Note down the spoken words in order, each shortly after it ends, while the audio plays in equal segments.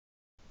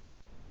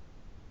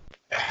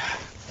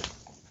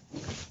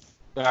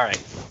All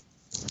right.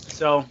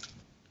 So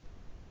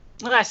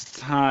last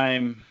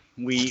time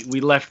we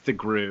left the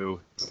Gru,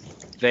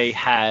 they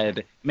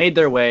had made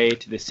their way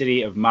to the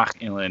city of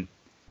Mach-Illen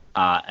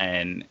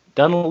and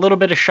done a little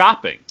bit of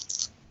shopping.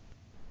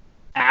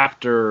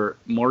 After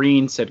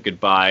Maureen said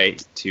goodbye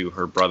to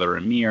her brother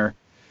Amir,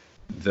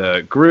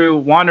 the Gru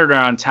wandered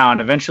around town,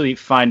 eventually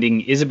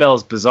finding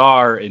Isabel's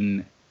bazaar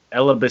in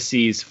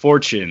Elibas's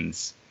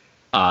Fortunes.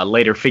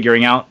 Later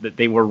figuring out that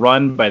they were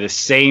run by the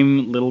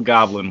same little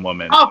goblin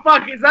woman. Oh,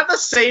 fuck. Is that the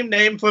same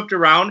name flipped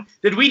around?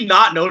 Did we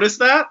not notice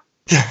that?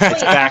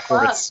 It's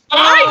backwards.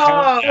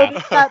 I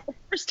noticed that the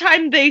first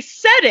time they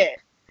said it.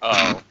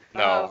 Oh,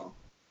 no.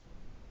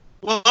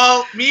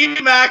 Well, me,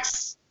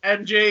 Max,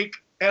 and Jake,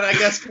 and I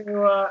guess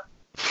Kayla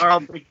are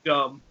all pretty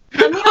dumb.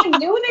 I mean, I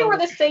knew they were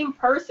the same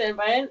person,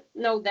 but I didn't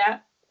know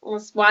that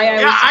was why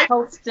I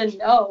was supposed to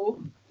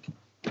know.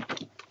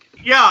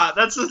 Yeah,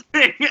 that's the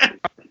thing.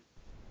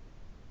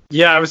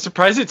 Yeah, I was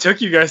surprised it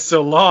took you guys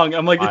so long.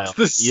 I'm like, it's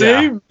the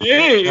same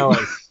name. No,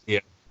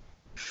 yeah.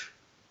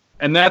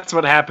 And that's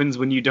what happens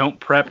when you don't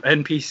prep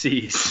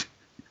NPCs.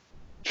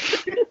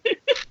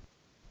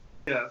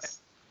 Yes.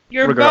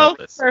 You're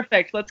Regardless. both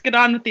perfect. Let's get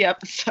on with the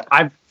episode.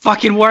 I'm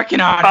fucking working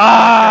on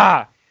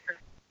it.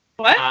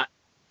 What?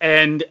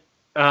 And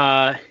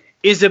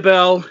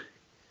Isabel,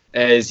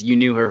 as you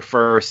knew her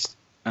first,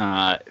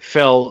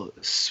 fell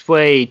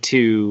sway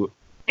to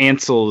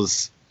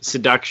Ansel's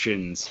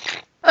seductions.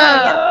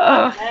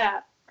 Yeah.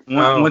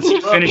 Once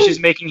he finishes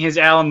making his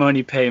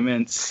alimony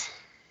payments,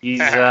 he's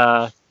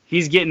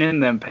getting in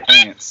them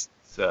pants.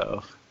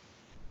 So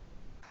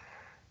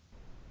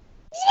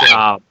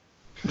stop.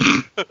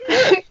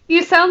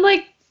 You sound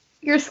like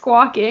you're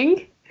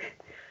squawking.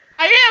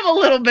 I am a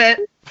little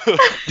bit.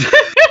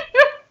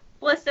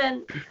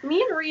 Listen,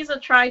 me and Riza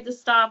tried to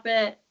stop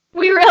it.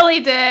 We really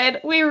did.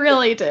 We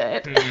really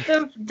did.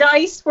 The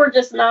dice were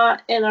just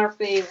not in our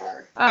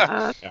favor.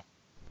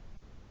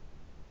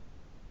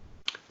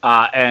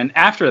 And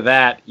after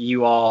that,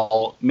 you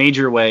all made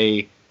your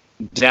way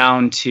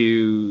down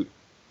to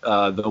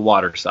the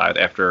water side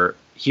after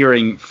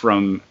hearing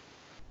from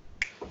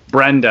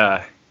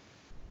Brenda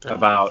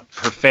about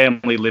her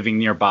family living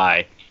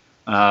nearby.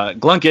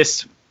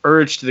 Glunkus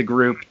urged the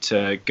group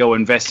to go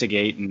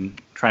investigate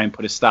and try and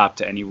put a stop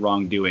to any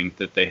wrongdoing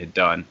that they had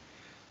done.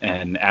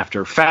 And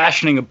after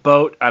fashioning a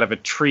boat out of a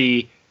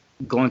tree,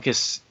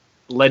 Glunkus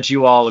led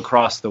you all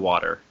across the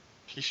water.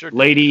 He sure did.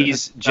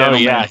 Ladies,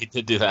 gentlemen. Oh, yeah, he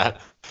did do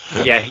that.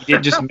 Yeah, he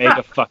did just make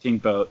a fucking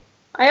boat.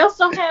 I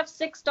also have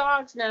 6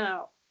 dogs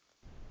now,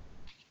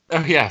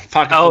 Oh, yeah.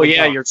 Pocket Oh, full of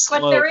yeah, dogs. you're but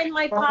slow. they're in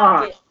my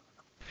pocket.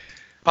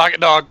 Pocket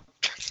dog.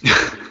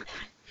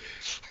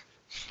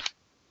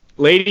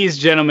 Ladies,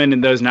 gentlemen,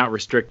 and those not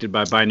restricted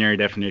by binary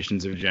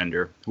definitions of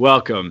gender,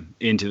 welcome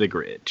into the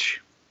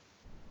Gridge.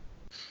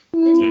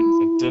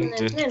 Dun, dun,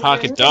 dun, dun.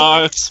 Pocket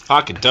dogs.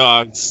 Pocket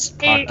dogs.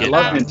 Hey, Pocket I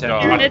love dogs.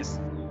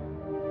 Nintendo.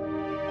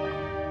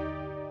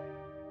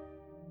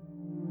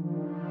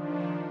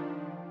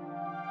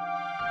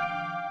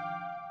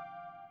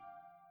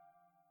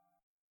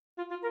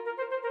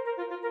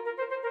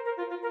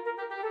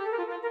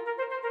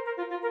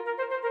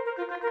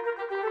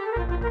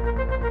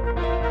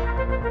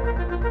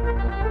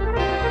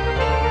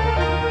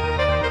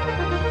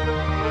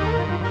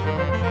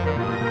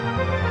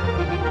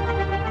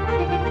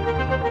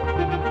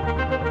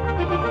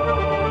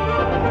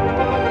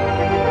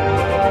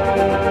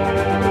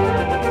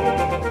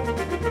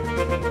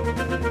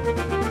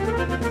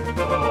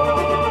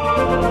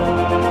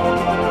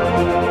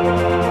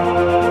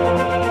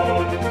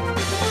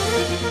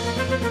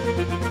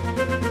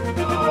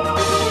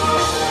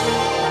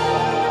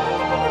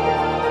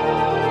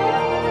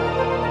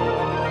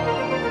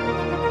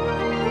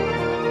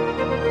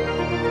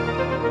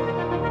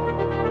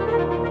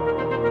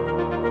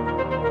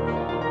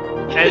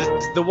 As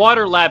the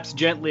water laps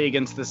gently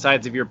against the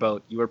sides of your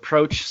boat, you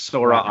approach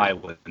Sora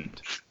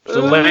Island.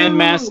 The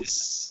landmass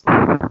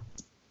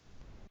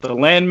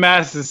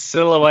is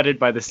silhouetted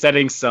by the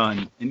setting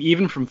sun, and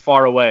even from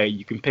far away,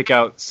 you can pick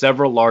out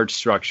several large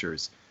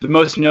structures, the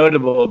most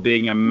notable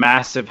being a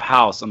massive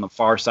house on the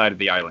far side of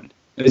the island.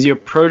 As you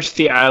approach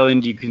the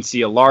island, you can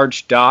see a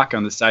large dock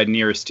on the side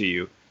nearest to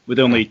you, with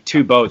only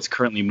 2 boats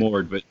currently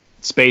moored, but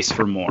space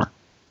for more.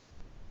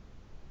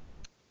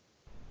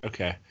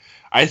 Okay.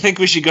 I think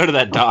we should go to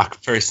that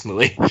dock,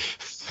 personally.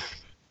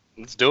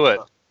 Let's do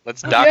it.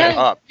 Let's dock him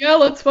up. Yeah,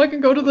 let's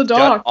fucking go to the Gut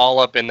dock. all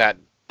up in that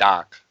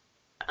dock.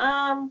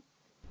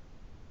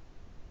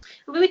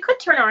 We could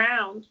turn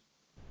around.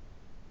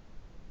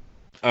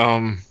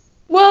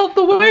 Well,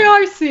 the way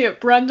I see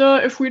it, Brenda,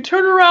 if we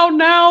turn around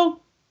now,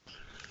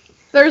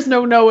 there's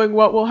no knowing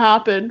what will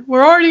happen.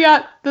 We're already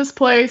at this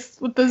place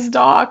with this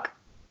dock.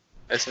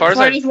 As far as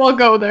Might as well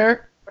go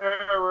there.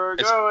 We're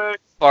As- going.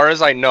 As far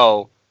as I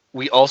know,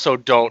 we also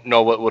don't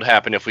know what would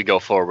happen if we go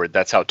forward.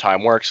 That's how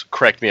time works.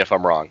 Correct me if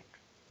I'm wrong.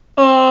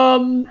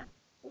 Well,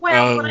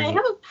 but I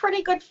have a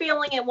pretty good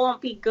feeling it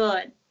won't be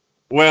good.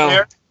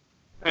 Well,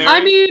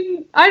 I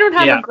mean, I don't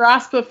have Yeah. a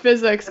grasp of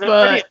physics,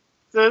 but,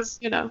 Says,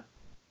 you know.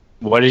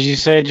 What did you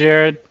say,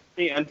 Jared?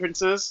 Any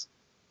entrances?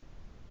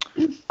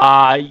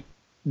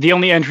 The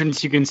only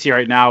entrance you can see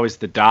right now is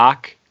the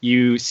dock.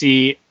 You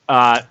see,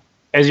 as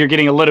you're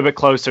getting a little bit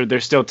closer,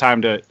 there's still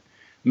time to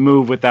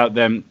move without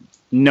them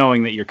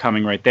knowing that you're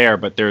coming right there.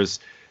 But there's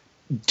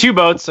two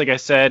boats, like I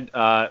said.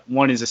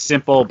 One is a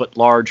simple but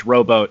large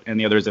rowboat, and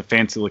the other is a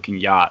fancy-looking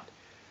yacht.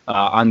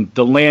 On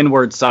the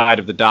landward side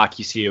of the dock,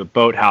 you see a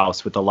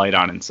boathouse with a light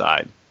on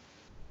inside.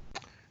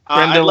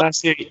 Brenda,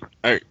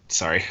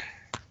 sorry.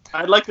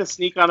 I'd like to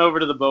sneak on over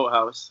to the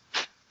boathouse.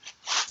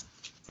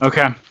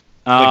 Okay.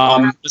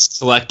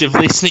 Just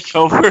selectively sneak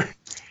over.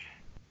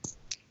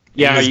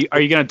 Yeah, are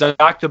you going to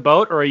dock the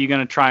boat, or are you going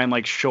to try and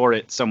like shore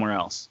it somewhere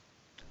else?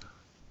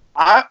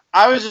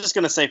 I was just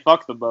gonna say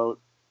fuck the boat.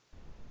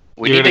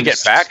 We need to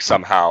get back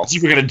somehow.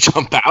 You were gonna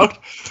jump out?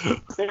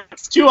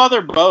 There's two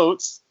other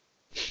boats.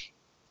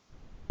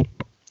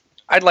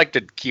 I'd like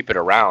to keep it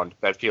around.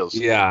 That feels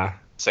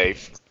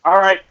safe. All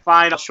right,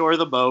 fine. I'll shore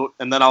the boat,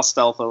 and then I'll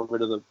stealth over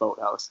to the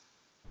boathouse.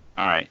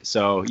 All right,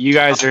 so you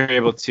guys are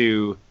able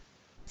to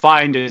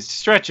find a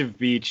stretch of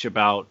beach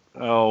about,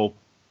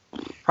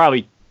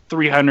 probably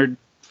 300,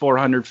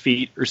 400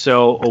 feet or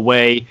so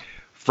away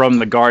from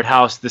the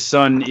guardhouse. The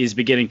sun is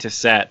beginning to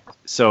set,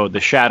 so the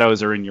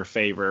shadows are in your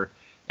favor,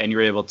 and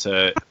you're able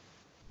to...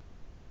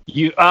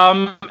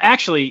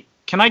 Actually,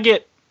 can I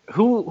get...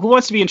 Who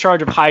wants to be in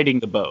charge of hiding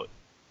the boat?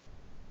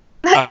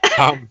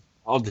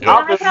 I'll do it. Do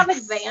I have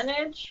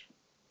advantage?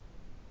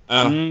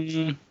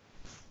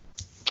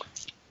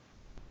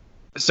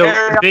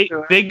 So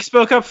Big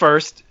spoke up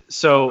first.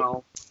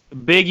 So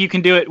Big, you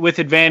can do it with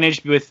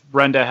advantage with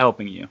Brenda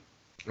helping you.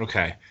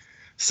 Okay.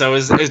 So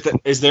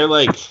is there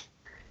like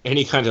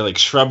any kind of like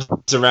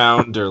shrubs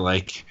around or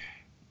like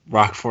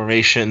rock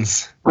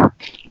formations?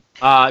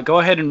 Go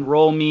ahead and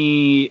roll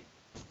me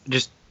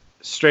just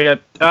straight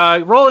up.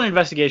 Roll an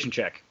investigation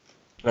check.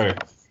 All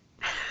right.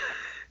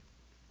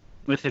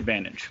 With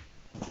advantage.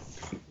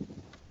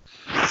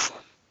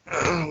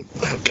 Oh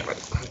god.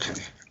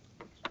 Okay.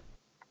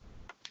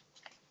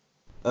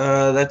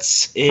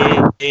 That's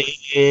a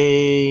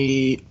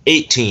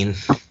 18.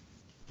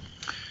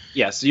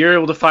 Yeah, so you're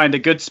able to find a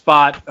good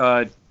spot,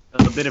 a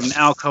bit of an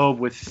alcove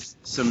with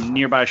some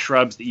nearby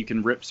shrubs that you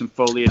can rip some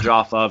foliage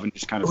off of and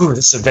just kind of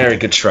This is a very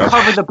good shrub.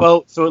 cover the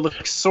boat so it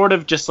looks sort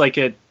of just like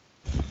a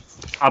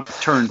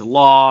upturned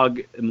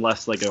log and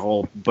less like a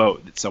whole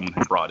boat that someone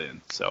had brought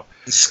in. So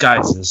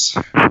Disguises.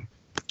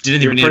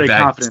 Didn't you're even need pretty a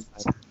bag. confident.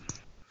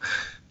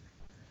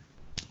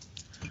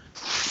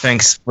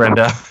 Thanks,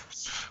 Brenda.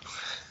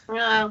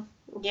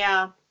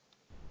 Yeah.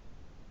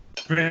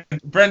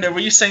 Brenda, were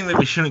you saying that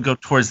we shouldn't go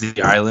towards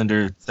the island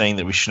or saying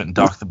that we shouldn't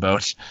dock the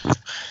boat?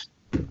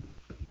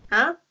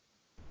 Huh?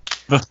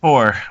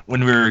 Before,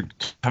 when we were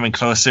coming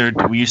closer,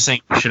 were you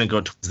saying we shouldn't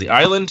go towards the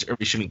island or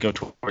we shouldn't go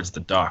towards the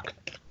dock?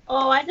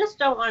 Oh, I just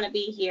don't want to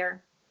be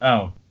here.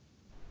 Oh.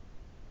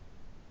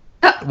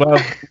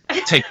 Well,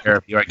 take care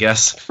of you, I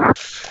guess.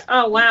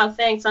 Oh, wow,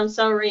 thanks. I'm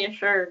so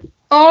reassured.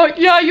 Oh,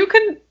 yeah, you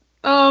can,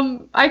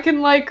 I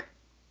can, like,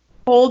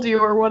 hold you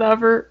or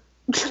whatever.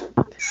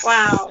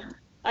 Wow.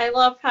 I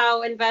love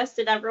how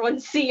invested everyone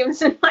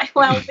seems in my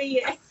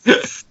well-being.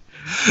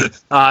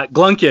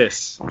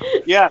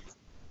 Glunkus, Yeah.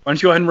 why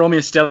don't you go ahead and roll me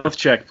a stealth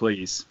check,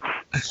 please?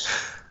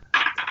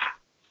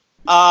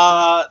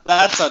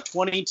 That's a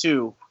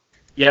 22.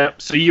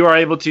 Yep, so you are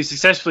able to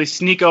successfully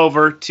sneak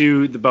over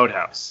to the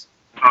boathouse.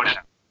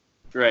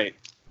 Great.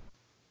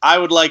 I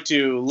would like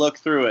to look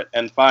through it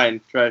and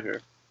find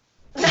treasure.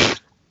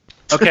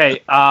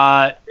 Okay,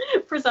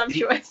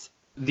 Presumptuous.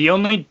 the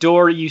only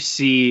door you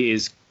see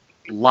is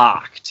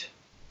locked.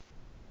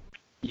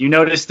 You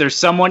notice there's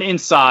someone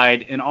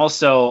inside, and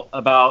also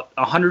about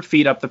 100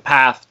 feet up the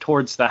path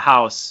towards the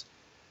house,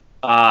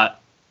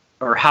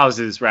 or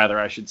houses rather,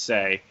 I should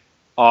say,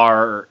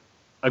 are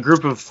a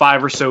group of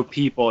 5 or so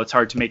people. It's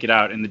hard to make it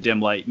out in the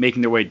dim light,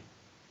 making their way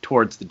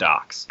towards the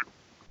docks.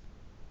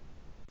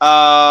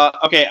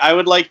 Okay, I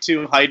would like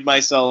to hide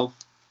myself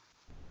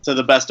to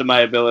the best of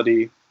my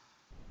ability.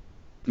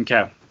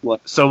 Okay.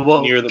 What? So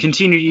we'll Near the-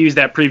 continue to use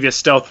that previous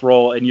stealth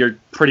roll, and you're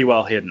pretty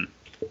well hidden.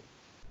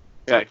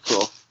 Okay,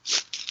 cool.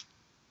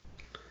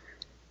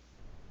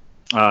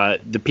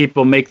 The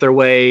people make their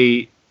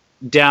way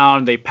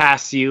down, they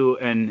pass you,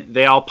 and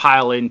they all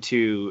pile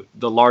into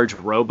the large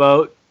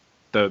rowboat,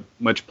 the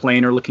much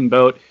plainer looking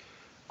boat.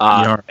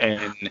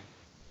 And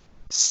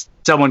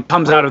someone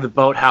comes out of the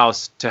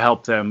boathouse to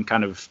help them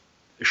kind of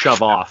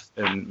shove off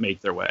and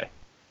make their way.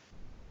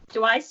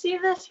 Do I see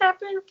this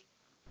happen?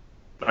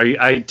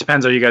 It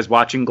depends. Are you guys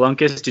watching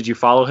Glunkus? Did you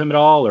follow him at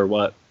all, or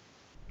what?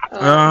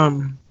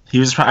 He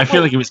was. I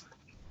feel like he was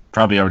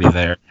probably already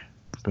there.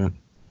 But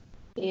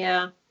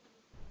Yeah.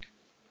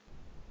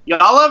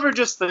 Y'all ever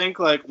just think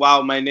like,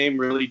 wow, my name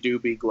really do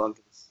be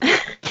Glunkus?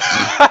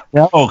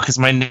 no, because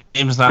my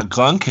name's not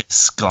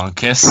Glunkus.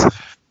 Glunkus.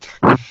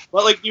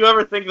 Well, like, you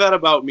ever think that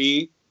about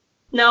me?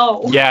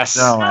 No. Yes.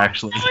 No,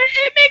 actually. No,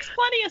 it makes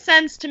plenty of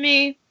sense to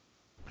me.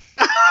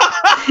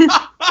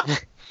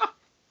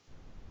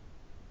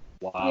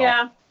 Wow.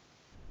 Yeah.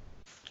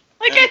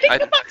 Like, I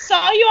think if I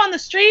saw you on the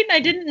street and I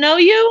didn't know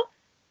you,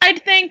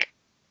 I'd think,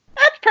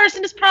 that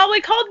person is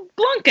probably called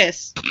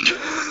Glunkus.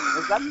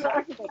 Is that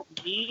talking about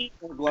me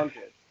or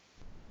Glunkus?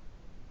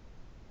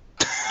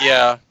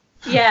 Yeah.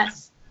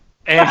 Yes.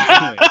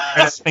 Anyway,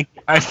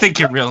 I think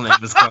your real name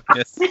is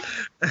Glunkus.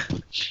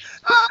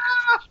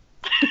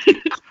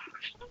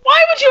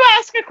 Why would you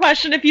ask a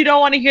question if you don't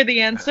want to hear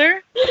the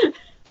answer?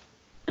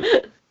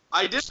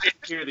 I did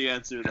hear the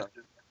answer though.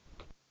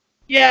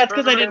 Yeah, it's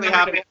because I didn't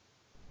Perfectly know.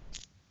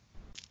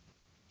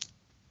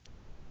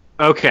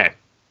 happy. okay.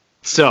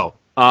 So,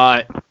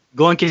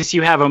 Glunkus,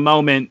 you have a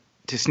moment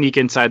to sneak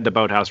inside the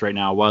boathouse right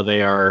now while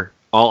they are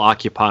all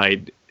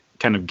occupied,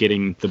 kind of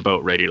getting the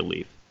boat ready to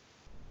leave.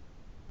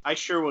 I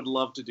sure would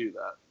love to do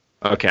that.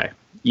 Okay.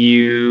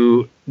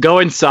 You go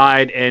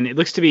inside, and it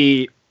looks to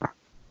be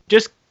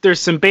just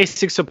there's some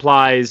basic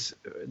supplies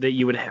that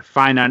you would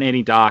find on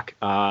any dock,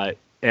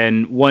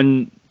 and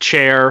one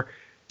chair,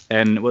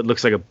 and what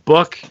looks like a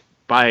book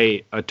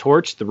by a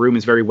torch. The room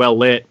is very well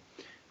lit,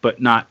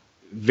 but not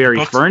very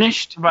Books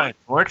furnished. By a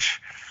torch?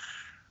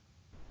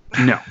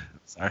 No.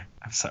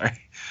 I'm sorry.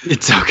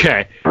 It's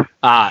okay.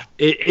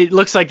 It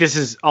looks like this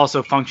is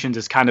also functions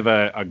as kind of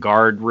a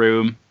guard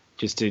room,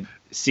 just to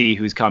see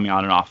who's coming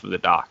on and off of the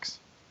docks.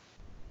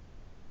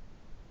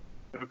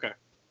 Okay.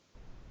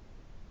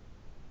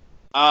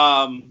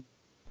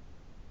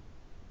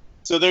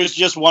 So there's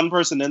just one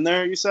person in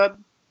there, you said?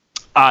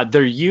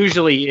 There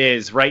usually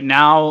is. Right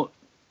now,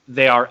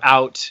 they are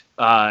out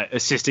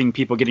assisting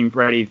people getting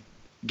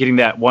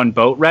that one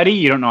boat ready.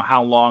 You don't know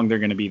how long they're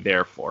going to be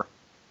there for.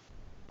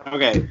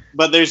 Okay,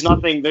 but there's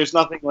nothing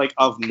like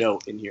of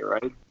note in here,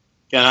 right?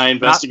 Can I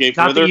investigate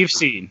not further? that you've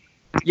seen.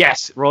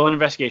 Yes, roll an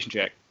investigation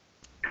check.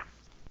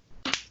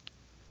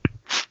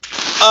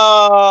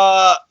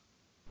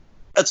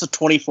 That's a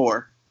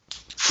 24.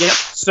 Yep.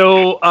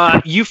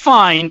 So you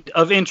find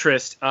of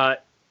interest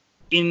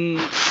in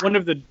one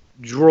of the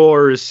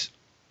drawers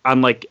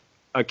on like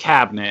a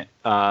cabinet,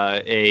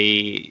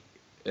 a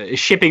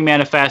shipping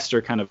manifest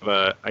or kind of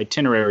a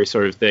itinerary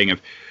sort of thing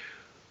of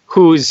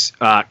who's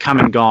come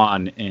and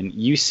gone, and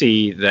you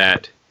see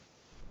that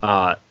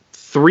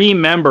 3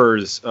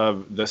 members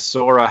of the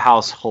Sora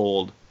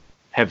household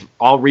have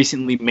all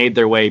recently made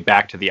their way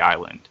back to the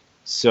island.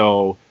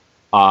 So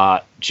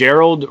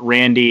Gerald,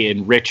 Randy,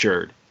 and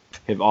Richard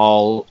have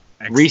all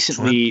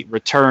recently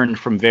returned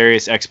from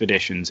various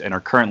expeditions and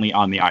are currently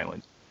on the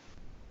island.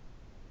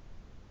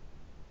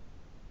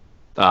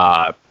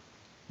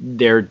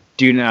 There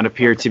do not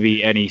appear to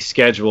be any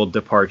scheduled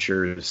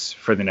departures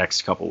for the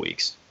next couple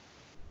weeks.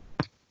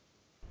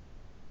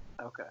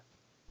 Okay.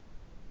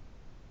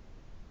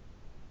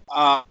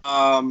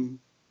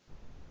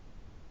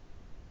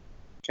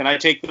 Can I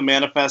take the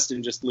manifest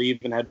and just leave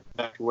and head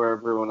back to where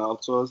everyone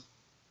else was?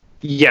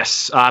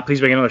 Yes.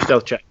 Please make another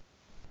stealth check.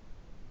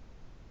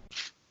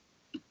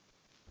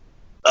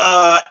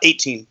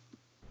 18.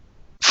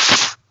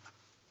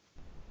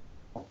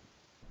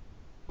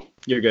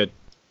 You're good.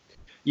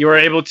 You are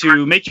able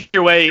to make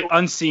your way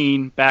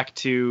unseen back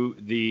to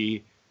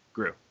the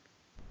group.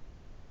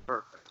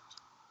 Perfect.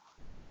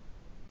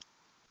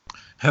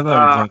 Hello,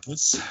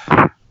 Glunkus.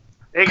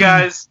 Hey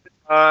guys,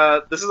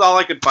 this is all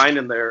I could find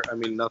in there. I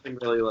mean, nothing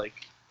really like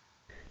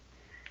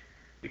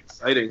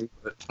exciting.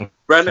 But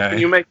Brenda,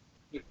 Okay.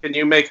 can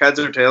you make heads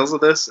or tails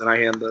of this? And I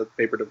hand the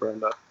paper to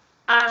Brenda.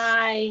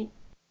 I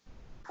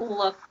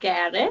look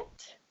at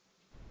it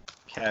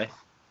Okay.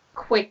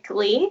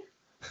 quickly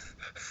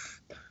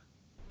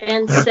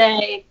and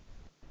say,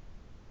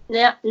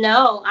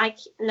 "No, I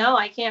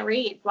can't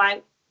read.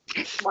 Why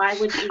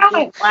would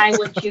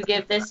you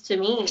give this to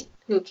me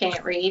who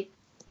can't read?"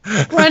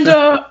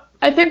 Brenda,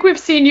 I think we've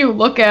seen you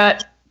look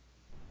at,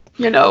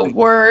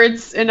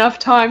 words enough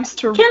times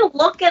to. I can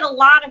look at a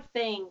lot of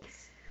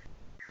things.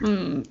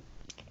 Hmm.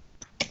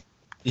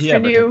 Yeah,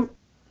 Can but you?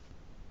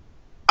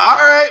 All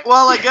right.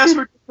 Well, I guess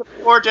we're just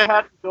forge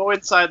ahead to go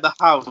inside the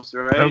house,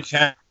 right?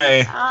 okay.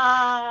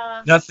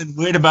 Uh, Nothing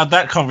weird about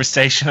that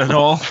conversation at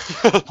all.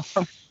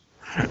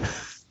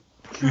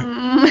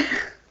 Hmm.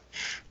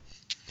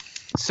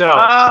 So,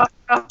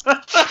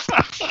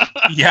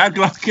 Yeah,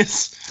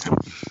 Glunkus.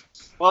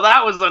 Well,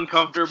 that was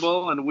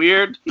uncomfortable and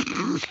weird.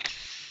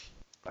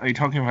 Are you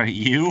talking about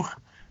you?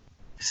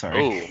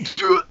 Sorry.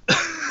 Ooh.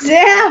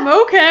 Damn.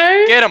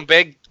 Okay. Get him,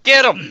 big.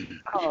 Get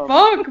him.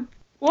 Fuck.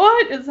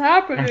 What is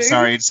happening? I'm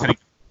sorry, just had to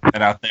get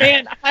that out there.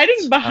 Man,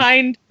 hiding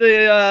behind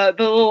the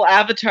little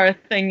avatar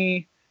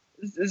thingy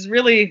is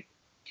really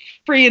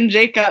freeing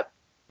Jacob.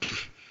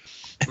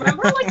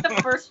 remember, like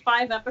the first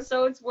 5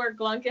 episodes where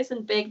Glunkus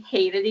and Big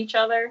hated each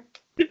other?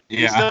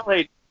 Yeah.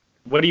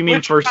 what do you mean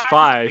Which first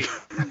one?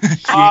 5?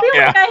 I feel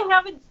Yeah. like I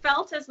haven't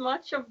felt as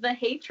much of the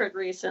hatred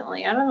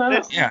recently. I don't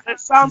know. Yeah. It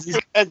sounds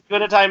like as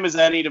good a time as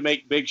any to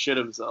make Big shit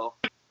himself.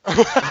 There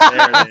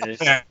it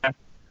is. Yeah.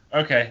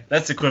 Okay,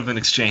 that's equivalent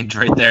exchange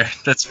right there.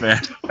 That's fair.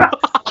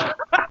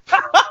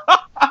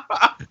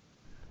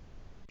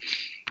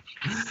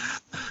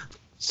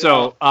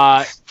 So,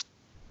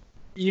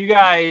 you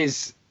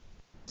guys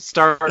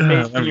start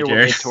making I'm your way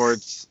Gary.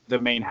 towards the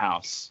main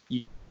house.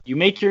 You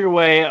make your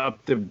way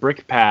up the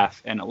brick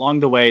path, and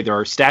along the way there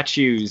are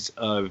statues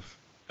of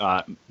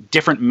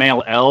different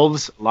male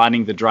elves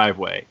lining the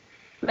driveway.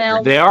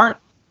 Melvs. They aren't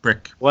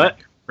Brick. what?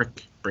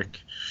 Brick.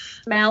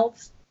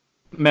 Melvs.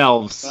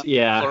 Melvs,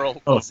 yeah.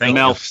 Plural. Oh, thank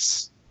you.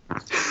 Melfs.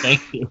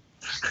 Thank you.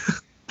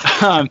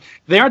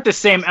 They aren't the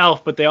same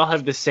elf, but they all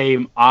have the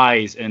same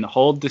eyes and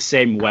hold the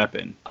same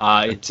weapon.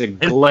 It's a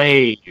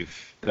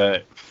glaive.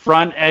 The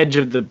front edge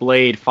of the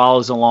blade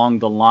follows along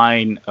the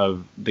line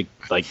of the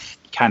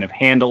kind of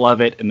handle of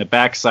it, and the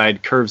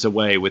backside curves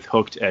away with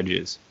hooked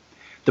edges.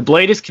 The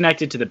blade is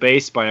connected to the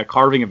base by a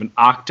carving of an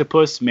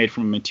octopus made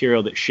from a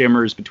material that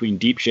shimmers between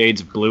deep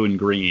shades of blue and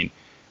green,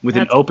 with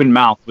an open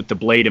mouth with the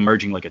blade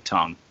emerging like a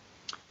tongue.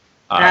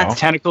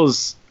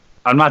 Tentacles.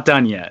 I'm not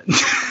done yet.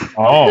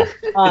 Oh.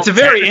 It's a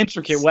very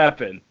intricate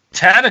weapon.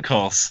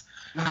 Tentacles.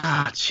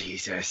 Ah,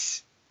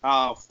 Jesus.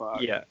 Oh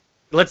fuck. Yeah.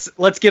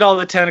 Let's get all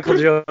the tentacle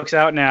jokes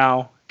out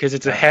now, because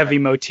it's a heavy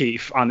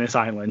motif on this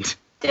island.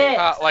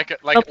 Dicks. Like a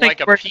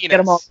Get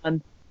them all penis.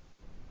 done.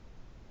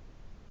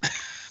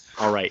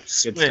 All right. Good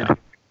Squid. stuff.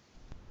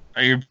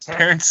 Are your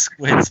parents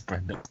squids,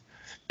 Brenda?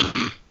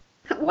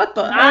 What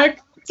the Ah.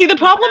 heck? See, the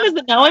problem is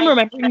that now I'm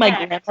remembering my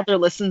grandmother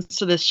listens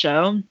to this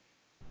show.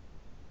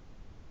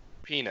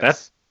 Penis.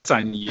 That's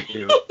on you.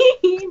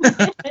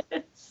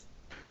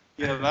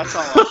 Yeah, that's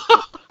all.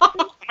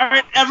 All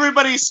right,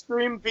 everybody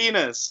scream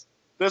penis.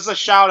 There's a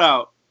shout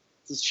out.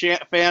 It's a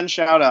fan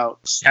shout out.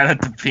 Shout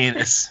out to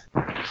penis.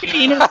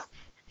 Penis.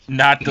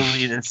 Not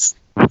deletus.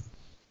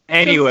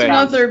 Anyway, Just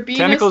another Venus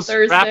tentacles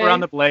Thursday. wrap around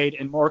the blade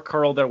and more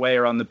curl their way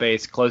around the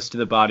base close to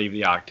the body of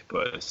the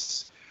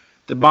octopus.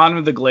 The bottom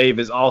of the glaive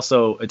is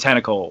also a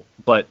tentacle,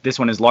 but this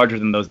one is larger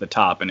than those at the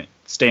top, and it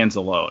stands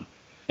alone.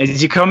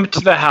 As you come to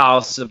the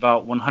house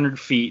about 100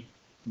 feet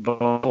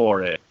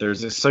before it,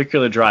 there's a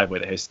circular driveway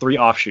that has 3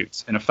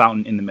 offshoots and a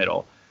fountain in the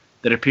middle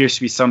that appears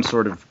to be some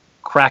sort of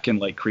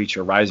kraken-like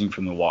creature rising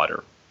from the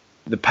water.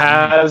 The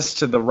paths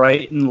to the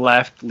right and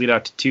left lead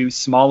out to 2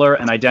 smaller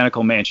and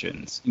identical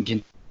mansions, and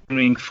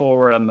continuing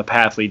forward on the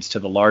path leads to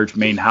the large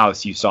main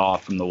house you saw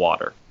from the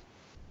water.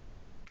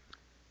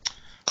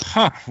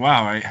 Huh.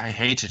 Wow, I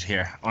hate it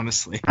here,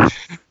 honestly.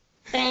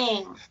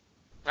 Thing.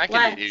 I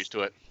can get used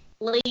to it.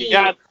 Leave.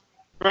 Yeah,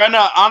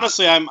 Brenda.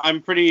 Honestly, I'm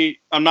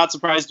not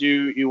surprised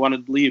you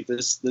wanted to leave.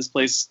 This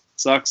place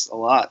sucks a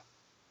lot.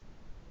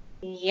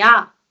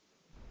 Yeah.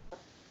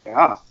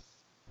 Yeah.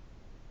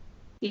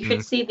 You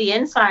should see the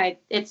inside.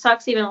 It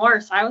sucks even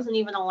worse. I wasn't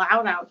even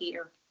allowed out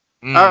here.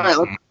 Mm. All right,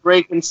 let's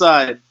break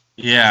inside.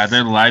 Yeah, are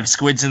there live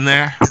squids in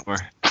there? Or...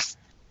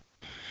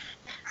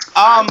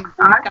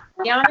 To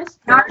be honest.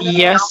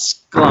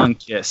 Yes,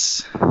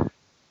 Glunkus.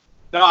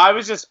 No, I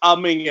was just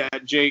umming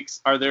at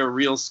Jake's. Are there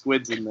real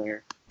squids in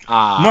there?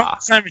 Ah.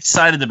 No, I'm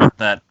excited about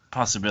that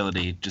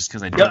possibility, just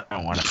because I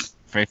don't want to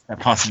face that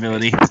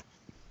possibility.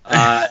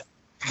 The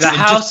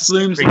house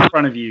looms in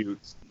front of you.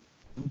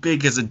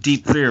 Big as a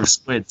deep fear of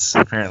squids,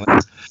 apparently.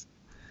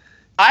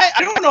 I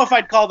don't know if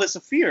I'd call this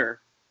a fear.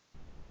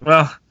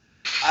 Well,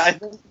 I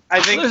think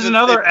There's that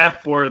another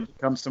F word that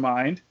comes to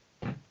mind.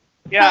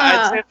 Yeah,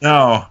 I'd say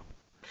no.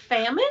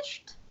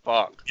 Famished?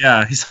 Fuck.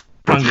 Yeah, he's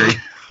hungry.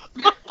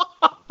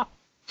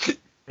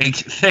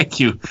 Thank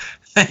you.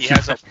 He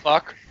has a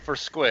fuck for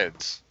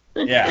squids.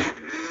 Yeah.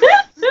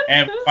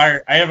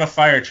 I have a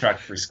fire truck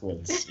for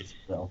squids, if you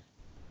will.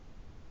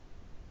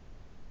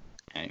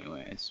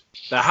 Anyways,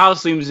 the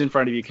house looms in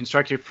front of you,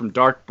 constructed from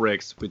dark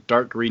bricks with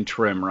dark green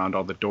trim around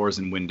all the doors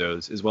and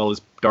windows, as well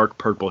as dark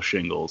purple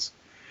shingles.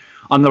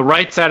 On the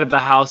right side of the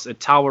house, a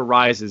tower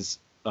rises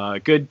a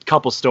good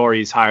couple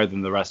stories higher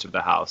than the rest of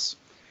the house.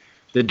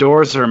 The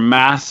doors are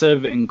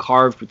massive and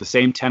carved with the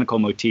same tentacle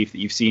motif that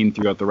you've seen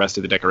throughout the rest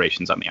of the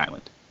decorations on the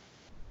island.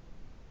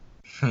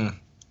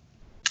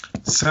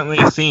 Certainly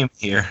a theme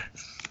here.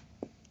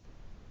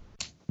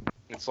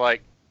 It's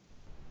like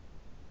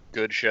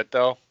good shit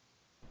though.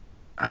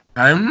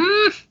 I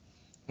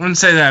wouldn't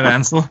say that,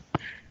 Ansel.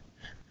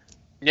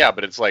 Yeah,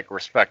 but it's like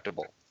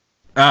respectable.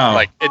 Oh.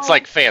 Like it's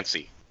like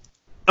fancy.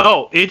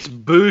 Oh, it's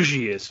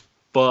bougie as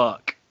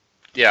fuck.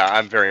 Yeah,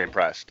 I'm very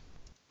impressed.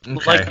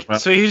 Okay, well,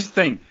 So here's the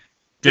thing.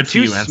 The good for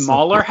two you, Ansel.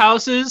 smaller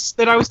houses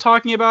that I was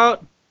talking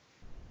about,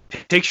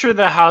 picture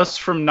the house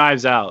from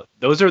Knives Out.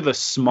 Those are the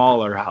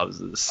smaller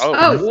houses. Oh,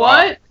 fuck.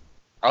 what?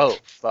 Oh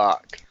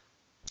fuck.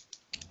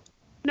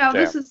 No,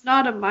 Damn. this is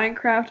not a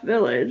Minecraft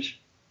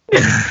village.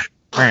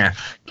 Man.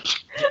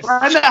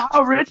 Brenda,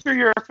 how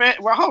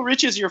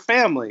rich is your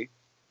family?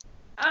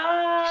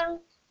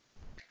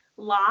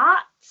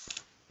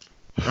 Lots.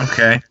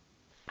 Okay.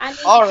 I mean,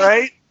 All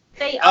right.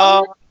 They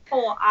own the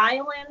whole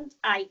island,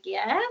 I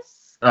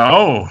guess.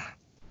 Oh.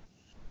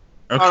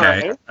 Okay. All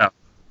right. Well,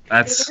 They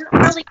that's didn't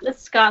really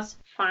discuss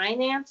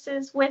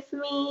finances with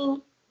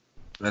me.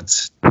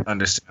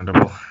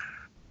 understandable.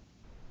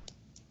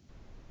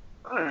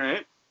 All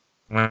right.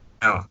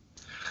 Well,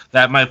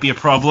 that might be a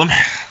problem.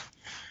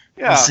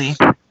 Yeah. We'll see.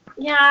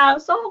 Yeah, it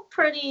was all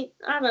pretty,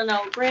 I don't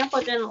know, Grandpa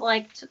didn't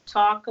like to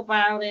talk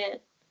about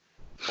it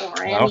or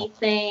Well.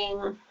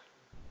 anything.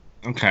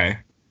 Okay.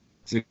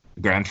 So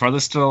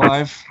grandfather's still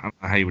alive? I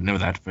don't know how you would know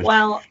that, but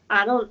Well,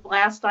 I don't.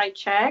 Last I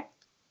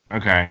checked.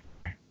 okay.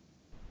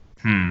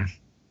 When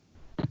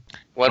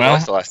Well-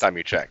 was the last time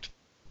you checked?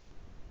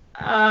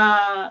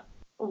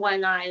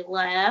 When I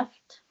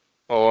left.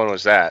 Well, when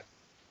was that?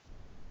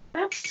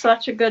 That's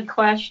such a good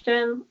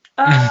question.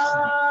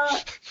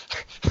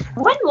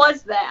 When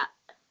was that?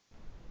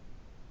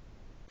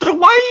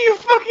 Why are you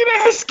fucking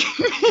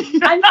asking me?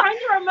 I'm trying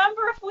to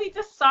remember if we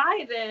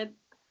decided.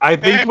 I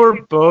think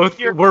we're both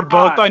You're both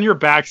fine. on your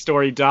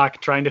backstory,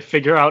 Doc, trying to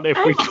figure out if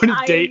we put a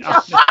date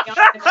on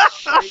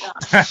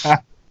it.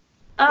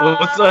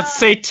 Let's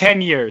say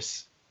 10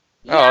 years.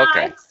 Yeah,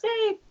 okay. I'd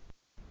say,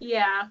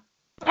 yeah.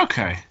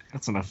 Okay,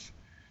 that's enough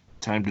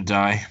time to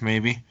die,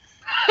 maybe.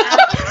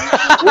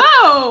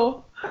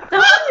 Whoa!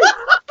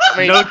 I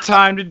mean, No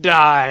time to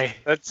die.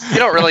 you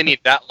don't really need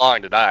that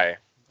long to die.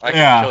 I can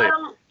Yeah. kill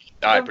you.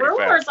 Die The pretty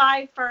rumors fast.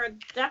 I've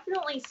heard,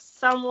 definitely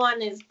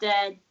someone is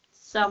dead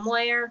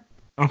somewhere.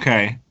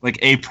 Okay, like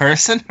a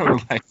person or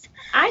like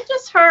I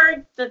just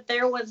heard that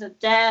there was a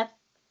death.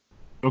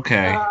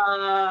 okay.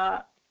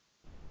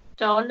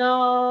 Don't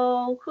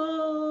know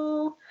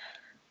who.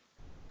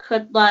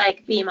 Could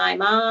like be my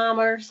mom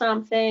or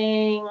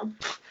something.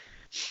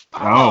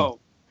 Oh.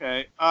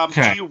 Okay.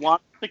 Okay. Do you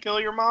want to kill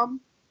your mom?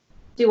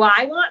 Do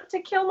I want to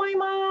kill my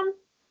mom?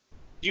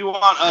 Do you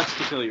want us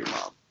to kill your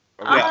mom?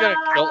 Are we gonna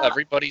kill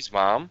everybody's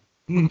mom?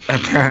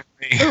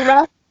 Apparently. The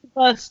rest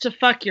of us to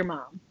fuck your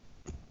mom.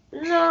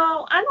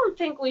 No, I don't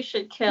think we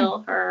should kill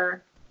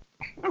her.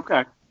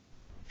 Okay.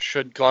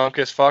 Should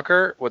Glunkus fuck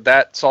her? Would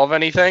that solve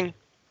anything?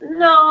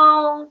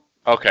 No,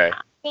 Okay.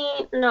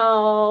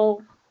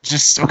 no.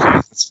 Just okay,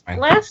 that's fine.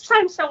 Last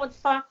time someone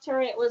fucked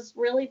her, it was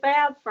really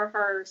bad for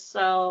her,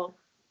 so.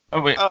 Oh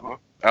wait.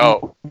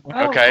 Oh,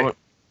 okay.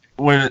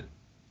 What?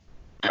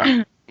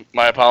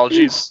 My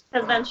apologies.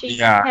 Because then she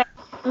Yeah.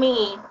 had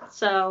me,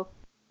 so.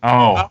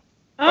 Oh.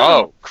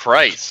 Oh,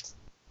 Christ.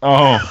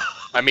 Oh.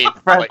 I mean,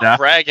 Brenda. like,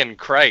 dragon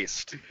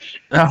Christ.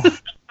 Oh.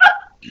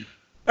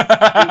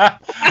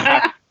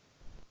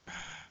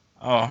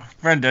 Oh,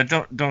 Brenda,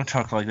 don't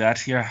talk like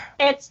that. Yeah.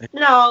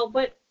 No,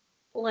 but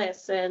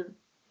listen,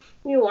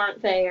 you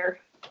weren't there.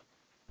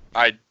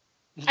 You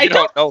I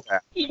don't know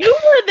that. You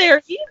were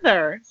there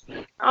either.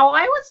 Oh,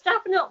 I was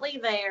definitely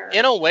there.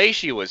 In a way,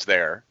 she was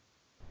there.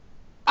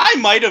 I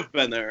might have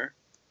been there.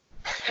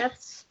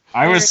 That's.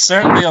 I was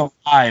certainly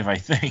alive, I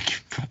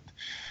think.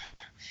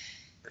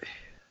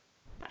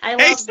 I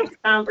Hey, love this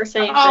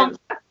conversation.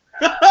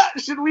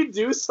 Should we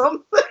do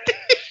something?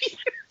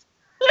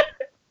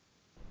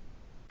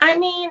 I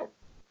mean,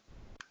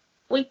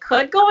 we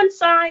could go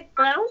inside,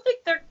 but I don't think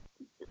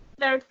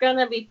they're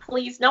gonna be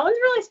pleased. No one's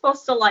really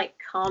supposed to like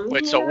come.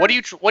 Wait, here. so what are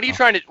you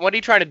trying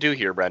to do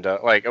here, Brenda?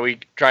 Like, are we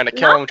trying to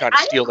kill them, trying to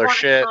I steal didn't their wanna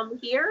shit? Come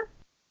here.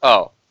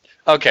 Oh,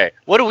 okay.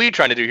 What are we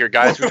trying to do here,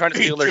 guys? We're trying to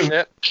steal their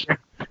shit.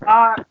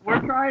 We're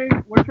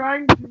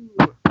trying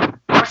to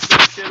fuck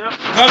this shit up.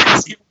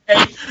 Glunkus, you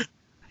okay?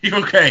 You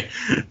okay?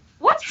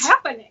 What's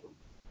happening?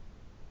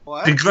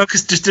 What? Did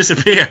Glunkus just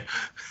disappear?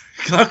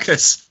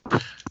 Glunkus.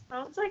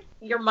 Sounds like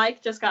your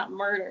mic just got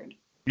murdered.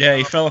 Yeah,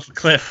 he fell off a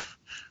cliff.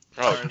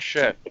 Oh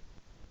shit.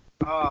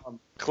 Um,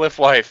 Cliff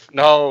wife.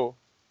 No.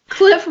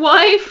 Cliff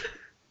wife.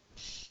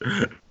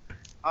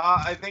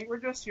 I think we're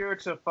just here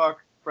to fuck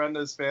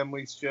Brenda's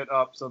family's shit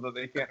up so that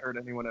they can't hurt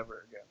anyone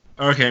ever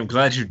again. Okay, I'm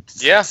glad you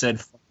Yeah. said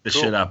fuck the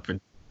Cool. shit up and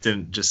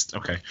didn't just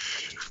okay.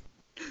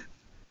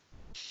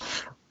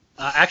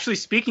 Actually,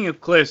 speaking of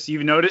cliffs,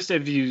 you've noticed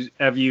have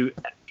you,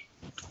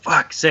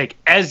 fuck's sake,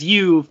 as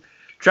you've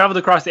traveled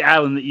across the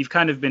island, that you've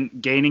kind of been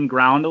gaining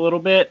ground a little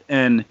bit,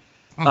 and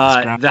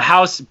the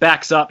house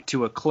backs up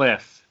to a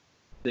cliff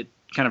that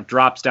kind of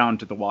drops down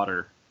to the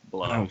water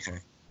below. Okay,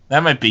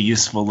 that might be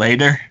useful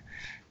later.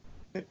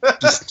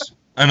 Just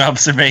an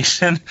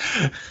observation.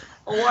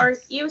 Or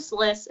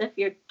useless if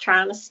you're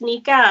trying to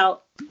sneak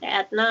out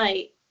at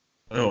night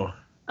Oh,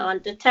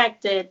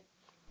 undetected.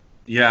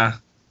 yeah.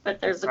 But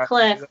there's a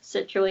cliff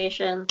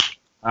situation.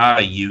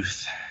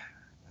 Youth.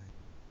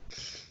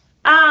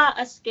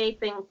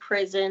 Escaping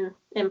prison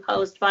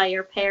imposed by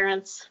your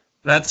parents.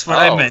 That's what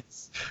Oh. I meant.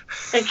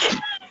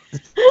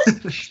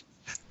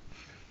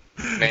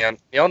 Man,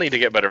 y'all need to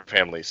get better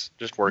families.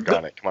 Just work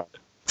on it. Come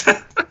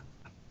on.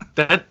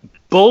 That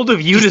bold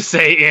of you to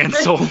say,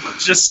 Ansel.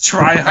 Just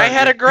try hard. I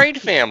had a great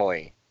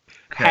family.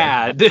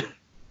 Had.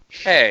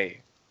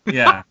 Hey.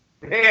 Yeah.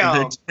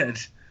 Damn. They did.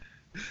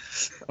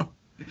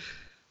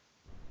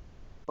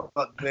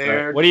 But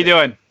there. What are you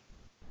doing?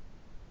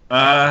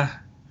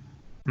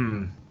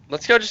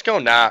 Let's just go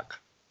knock.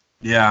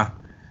 Yeah.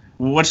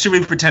 What should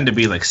we pretend to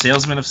be? Like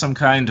salesmen of some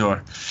kind,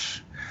 or?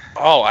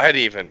 Oh,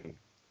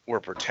 we're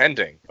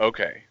pretending.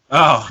 Okay.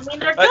 Oh. I mean,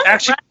 they're gonna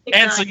Actually,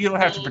 recognize Ansel, you don't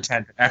have to me.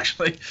 pretend.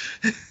 Actually.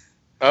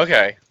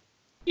 Okay.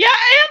 Yeah,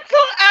 Ansel,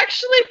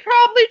 actually,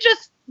 probably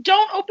just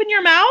don't open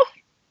your mouth.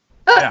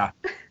 Yeah.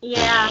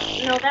 Yeah,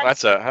 no,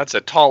 that's That's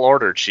a tall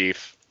order,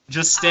 Chief.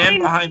 Just stand I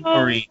behind know.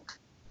 Maureen.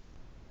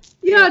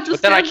 Yeah, just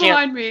But then I stand can't-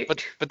 behind me.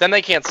 But then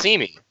they can't see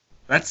me.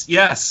 That's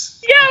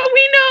yes. Yeah,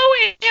 we know,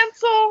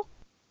 Ansel.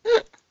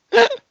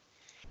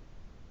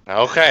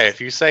 Okay, if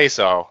you say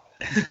so.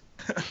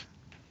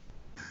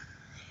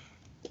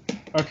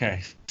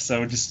 Okay,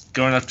 so just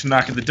going up to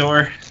knock at the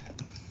door.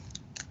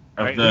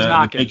 Alright, who's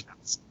knocking?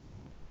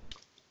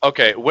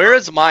 Okay, where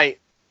is my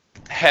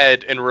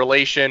head in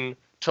relation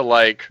to,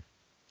 like,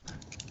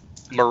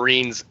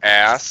 Maureen's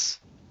ass?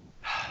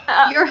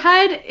 Your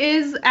head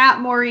is at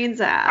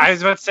Maureen's ass. I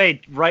was about to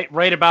say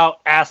right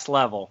about ass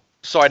level.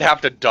 So I'd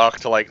have to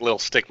duck to, like, little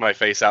stick my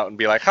face out and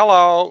be like,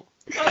 hello.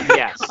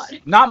 Yes.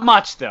 Not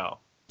much though.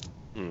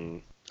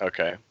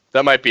 Okay.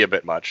 That might be a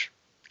bit much.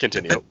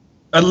 Continue.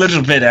 A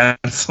little bit,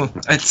 Ansel,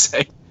 I'd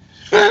say.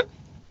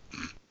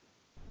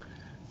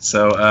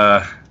 So,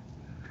 I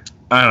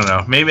don't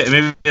know. Maybe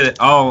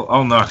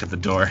I'll knock at the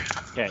door.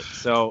 Okay,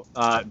 so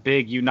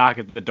Big, you knock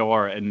at the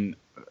door, and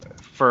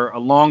for a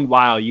long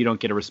while you don't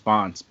get a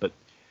response, but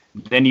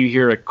then you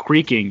hear a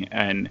creaking,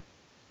 and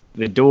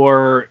the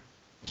door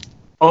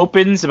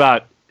opens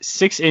about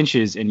 6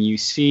 inches, and you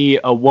see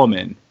a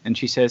woman, and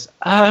she says,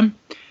 I'm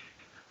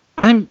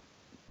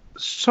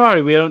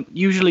sorry, we don't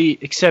usually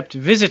accept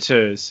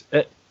visitors.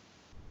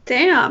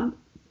 Damn.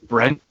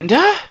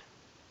 Brenda?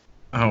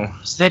 Oh.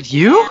 Is that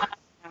you?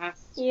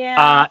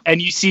 Yeah.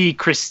 And you see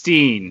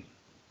Christine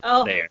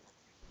Oh, there.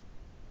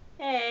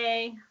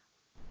 hey.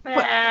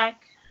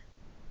 Back.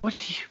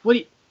 What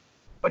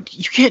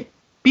you can't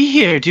be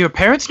here. Do your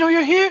parents know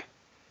you're here?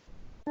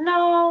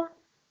 No.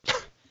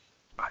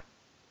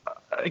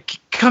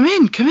 Come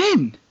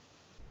in.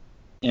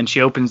 And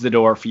she opens the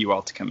door for you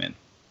all to come in.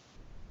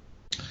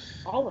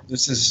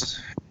 This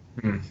is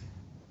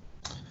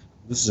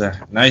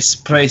a nice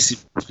place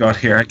you've got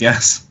here, I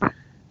guess.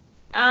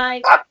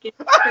 I give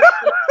Christine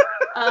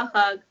a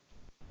hug.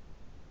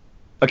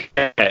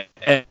 Okay.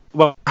 And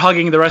while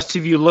hugging, the rest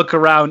of you look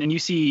around and you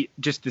see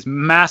just this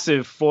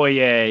massive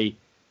foyer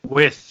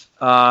with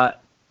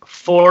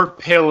 4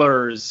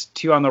 pillars,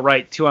 2 on the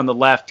right, 2 on the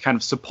left, kind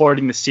of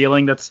supporting the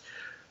ceiling. That's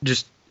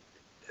just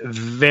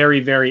very,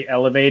 very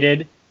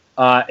elevated.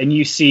 And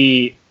you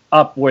see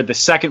up where the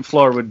second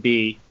floor would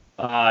be,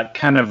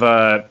 kind of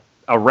a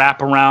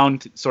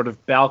wraparound sort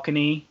of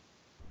balcony,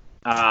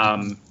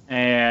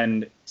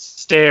 and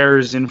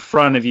stairs in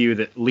front of you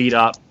that lead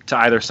up to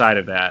either side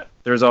of that.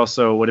 There's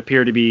also what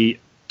appear to be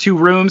 2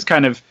 rooms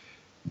kind of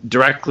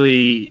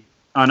directly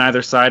on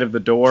either side of the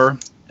door,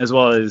 as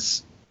well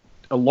as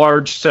a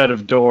large set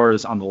of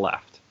doors on the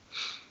left.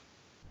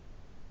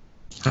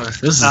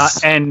 This is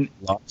and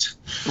a lot.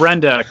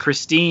 Brenda,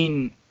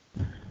 Christine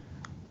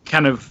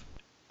kind of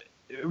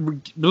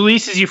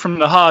releases you from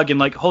the hug and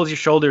like holds your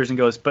shoulders and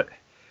goes, but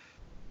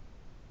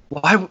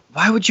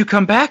why would you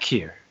come back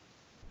here?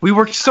 We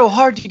worked so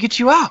hard to get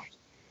you out.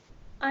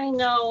 I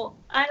know.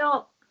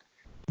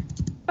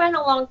 It's been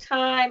a long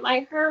time.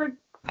 I heard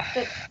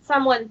that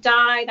someone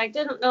died. I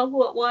didn't know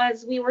who it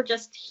was. We were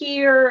just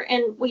here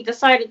and we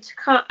decided to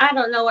come. I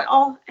don't know. It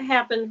all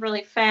happened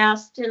really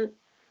fast. And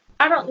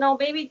I don't know.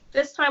 Maybe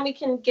this time we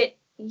can get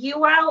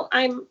you out.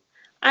 I'm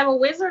a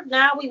wizard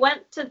now.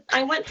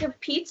 I went to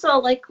pizza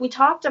like we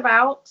talked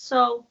about.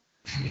 So.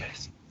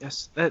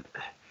 Yes.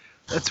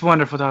 That's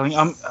wonderful,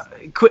 darling.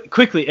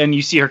 Quickly, and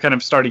you see her kind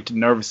of starting to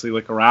nervously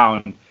look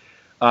around.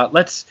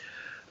 Let's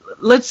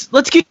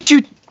get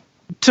you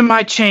to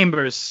my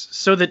chambers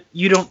so that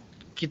you don't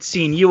get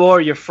seen, you or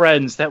your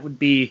friends. That would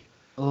be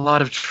a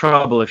lot of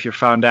trouble if you're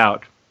found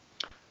out.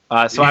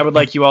 So I would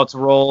like you all to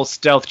roll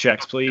stealth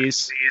checks,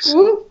 please.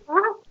 Ooh.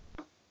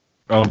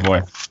 Oh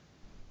boy.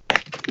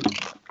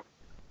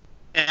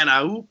 And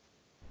I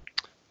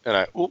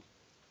Oop.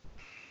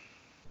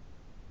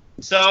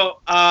 So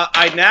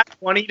I nat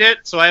 20'd it,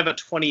 so I have a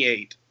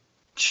 28.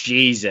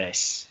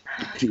 Jesus.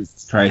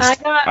 Jesus Christ. I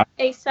got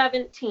a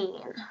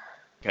 17.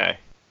 Okay.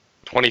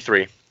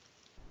 23.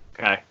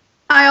 Okay.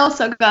 I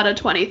also got a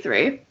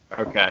 23.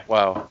 Okay.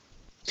 Wow.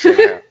 So,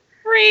 yeah.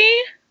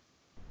 3.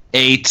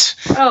 8.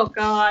 Oh,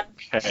 God.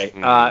 Okay.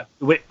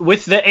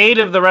 With the aid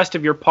of the rest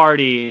of your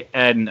party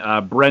and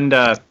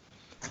Brenda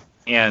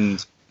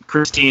and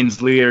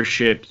Christine's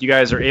leadership, you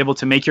guys are able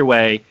to make your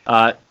way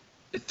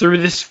through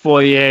this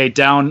foyer,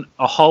 down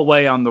a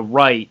hallway on the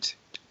right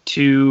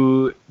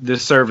to the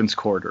servants'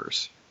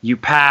 quarters. You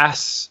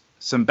pass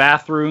some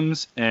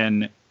bathrooms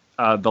and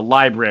the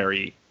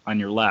library on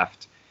your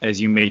left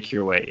as you make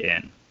your way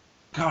in.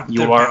 God,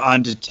 You are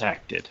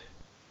undetected.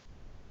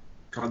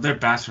 God, their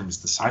bathroom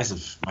is the size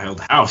of my old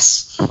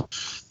house.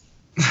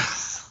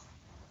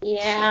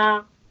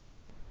 Yeah.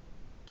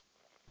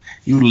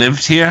 You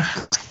lived here,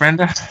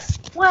 Brenda?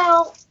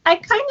 Well, I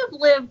kind of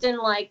lived in,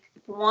 like,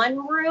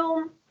 one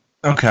room,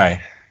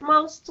 Okay.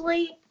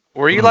 mostly.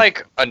 Were you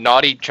like a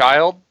naughty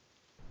child?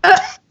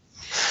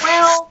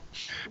 Well,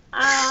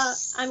 I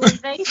mean,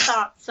 they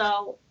thought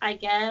so, I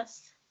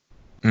guess.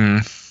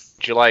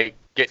 Did you like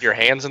get your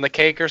hands in the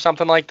cake or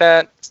something like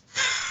that?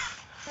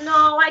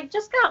 No, I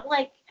just got,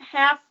 like,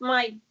 half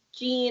my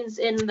genes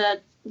in the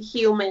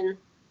human.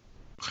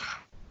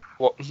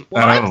 Well,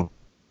 Oh.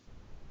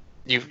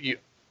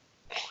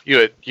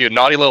 you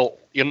naughty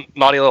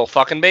little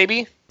fucking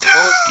baby.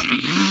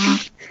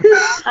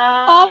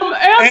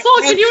 Ansel,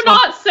 can you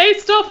not say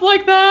stuff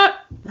like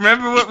that?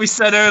 Remember what we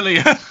said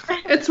earlier.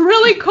 It's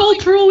really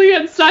culturally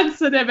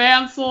insensitive,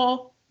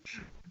 Ansel.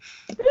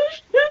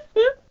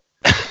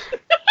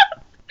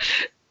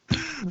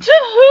 To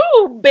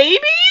who?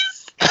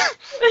 Babies?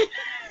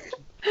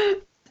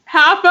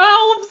 Half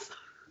elves?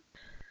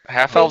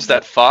 Half elves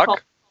that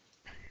fuck.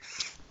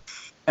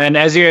 And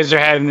as you guys are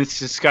having this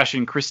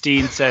discussion,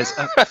 Christine says,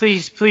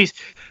 please,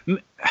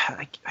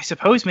 I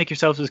suppose make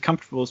yourselves as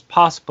comfortable as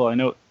possible. I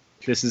know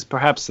this is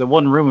perhaps the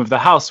one room of the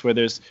house where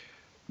there's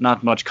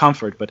not much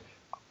comfort, but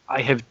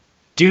I have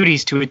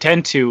duties to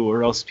attend to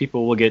or else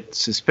people will get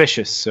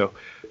suspicious, so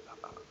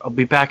I'll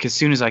be back as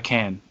soon as I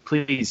can.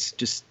 Please,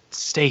 just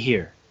stay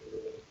here.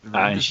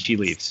 And she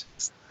leaves.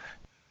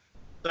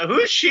 So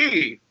who's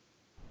she?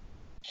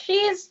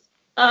 She's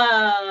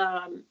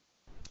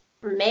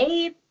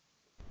maid,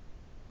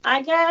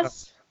 I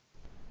guess.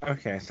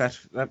 Okay,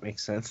 that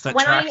makes sense. That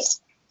When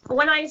tracks.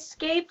 When I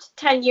escaped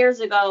 10 years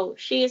ago,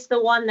 she's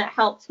the one that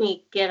helped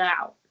me get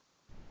out.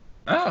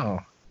 Oh.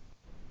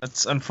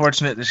 That's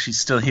unfortunate that she's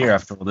still here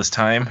after all this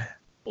time.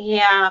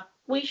 Yeah,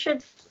 we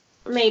should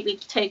maybe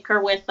take her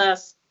with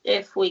us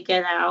if we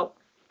get out.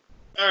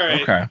 All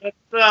right. Okay.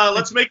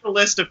 Let's make a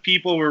list of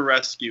people we're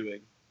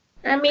rescuing.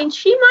 I mean,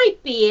 she might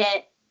be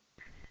it.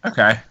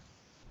 Okay.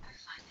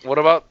 What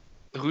about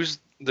there's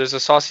a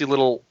saucy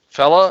little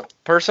fella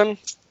person?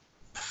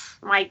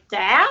 My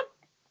dad?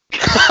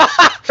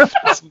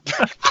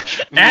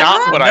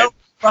 Not what I.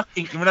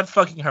 We're not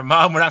fucking her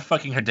mom. We're not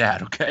fucking her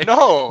dad. Okay.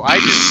 No, I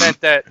just meant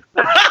that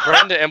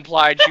Brenda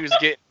implied she was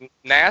getting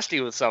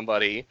nasty with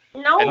somebody,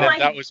 No, and my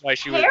that was why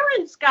she was.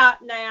 parents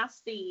got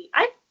nasty.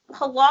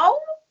 Hello?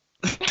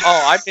 Oh,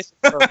 I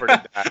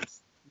misinterpreted that.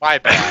 My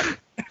bad.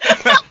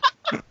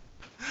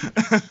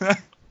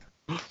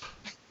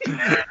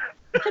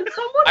 Can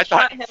someone I shut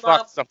thought him you up?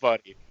 fucked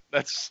somebody.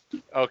 That's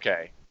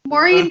okay.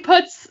 Maureen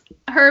puts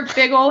her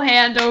big ol'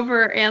 hand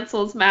over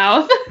Ansel's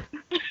mouth.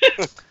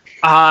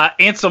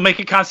 Ansel, make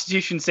a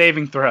Constitution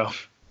saving throw.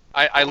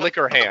 I lick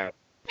her hand.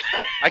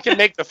 I can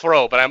make the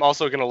throw, but I'm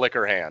also gonna lick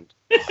her hand.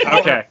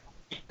 Okay.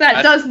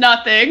 That does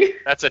nothing.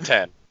 That's a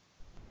 10.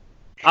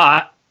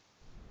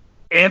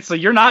 Ansel,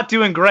 you're not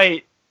doing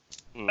great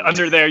Mm.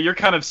 under there. You're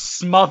kind of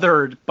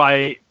smothered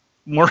by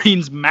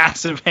Maureen's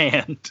massive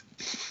hand.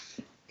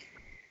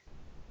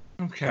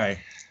 Okay.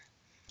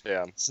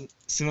 Yeah. So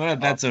now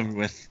that that's over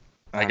with.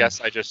 I guess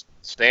I just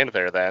stand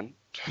there then.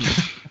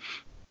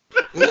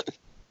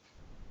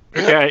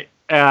 Okay.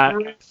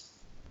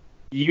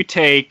 You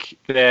take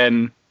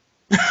then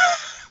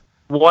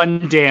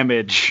 1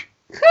 damage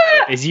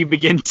as you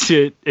begin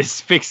to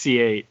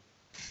asphyxiate.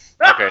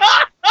 Okay.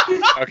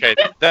 Okay.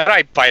 Then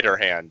I bite her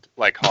hand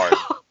like hard,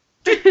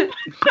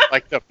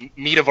 like the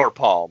meat of her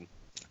palm.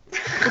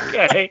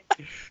 Okay.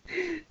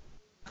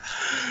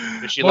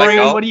 Did she let Maureen,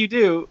 go? what do you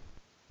do?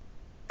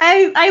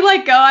 I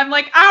let go. I'm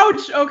like,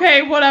 ouch,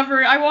 okay,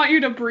 whatever. I want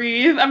you to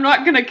breathe. I'm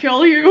not gonna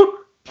kill you.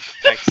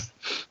 Thanks.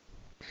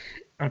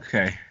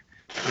 Okay.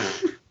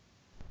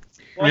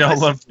 We all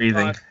love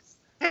breathing.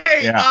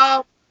 Hey,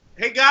 Yeah.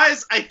 hey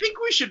guys, I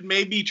think we should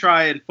maybe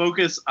try and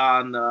focus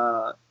on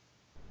the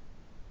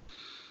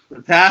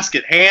task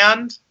at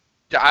hand.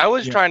 Yeah, I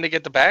was Yeah. trying to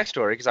get the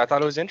backstory because I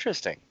thought it was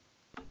interesting.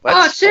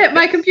 Oh shit,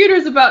 my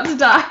computer's about to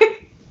die.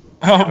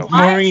 Oh,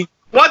 Maureen,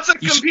 What's a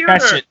you should computer?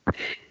 crash it.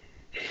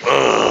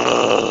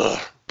 Ugh.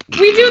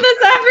 We do this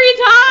every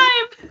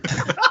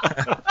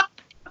time.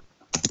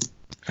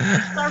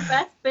 It's our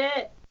best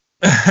bit.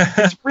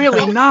 It's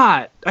really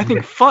not. I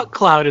think Fuck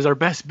Cloud is our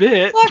best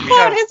bit. Fuck We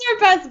Cloud have- is our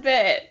best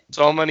bit.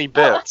 So many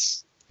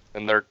bits,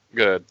 and they're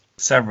good.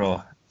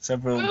 Several Oops,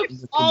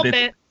 little all bit-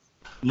 bit.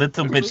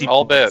 little bitty. All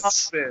All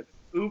bits. bits.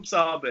 Oops,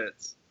 all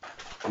bits.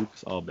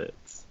 Oops, all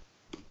bits.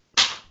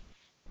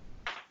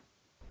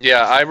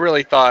 Yeah, I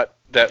really thought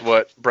that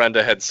what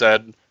Brenda had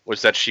said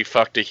was that she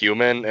fucked a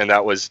human, and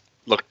that was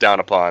looked down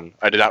upon.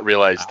 I did not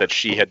realize that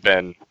she had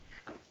been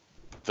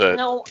the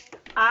No,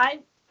 my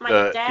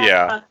dad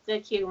yeah. fucked a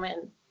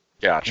human.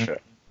 gotcha.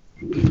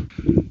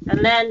 And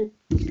then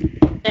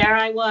there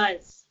I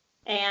was.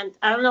 And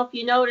I don't know if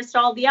you noticed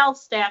all the elf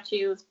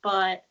statues,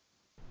 but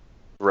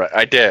Right,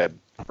 I did.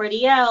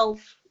 pretty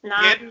elf,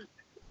 Getting,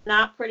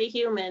 not pretty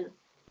human.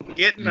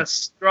 getting a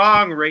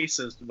strong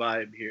racist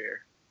vibe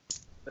here.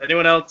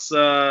 Anyone else?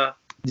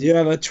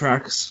 Yeah, that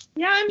tracks.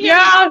 Yeah, I'm here.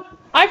 Yeah,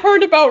 I've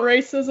heard about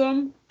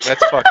racism.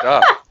 That's fucked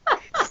up.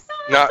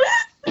 Not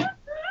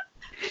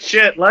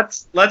Shit,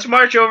 let's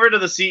march over to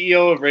the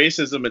CEO of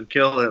racism and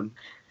kill him.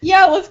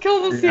 Yeah, let's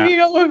kill the Yeah.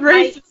 CEO of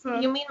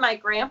racism. You mean my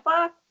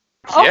grandpa?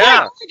 Oh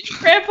Yeah. my god,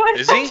 Grandpa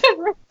Is he? such a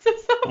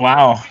racism.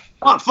 Wow.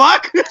 Oh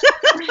fuck!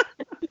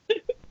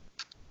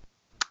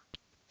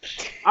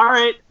 All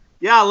right,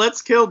 yeah,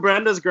 let's kill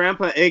Brenda's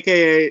grandpa,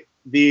 aka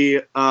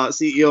the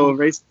CEO of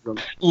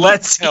racism.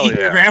 Let's Hell eat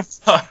yeah.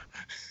 Grandpa.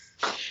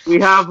 We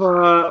have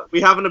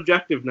an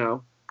objective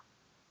now.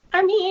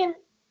 I mean,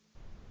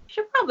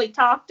 should probably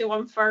talk to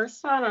him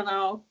first. I don't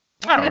know.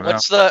 I don't know.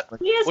 what's the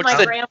He is What's my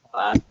the-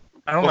 grandpa.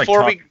 I don't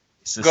before like we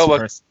talking go racist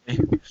look-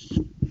 personally.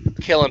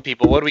 killing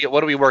people. What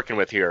are we working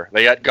with here?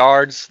 They got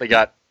guards. They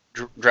got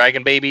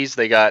dragon babies.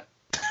 They got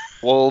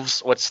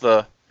wolves. What's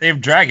the? They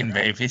have dragon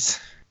babies.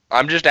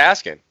 I'm just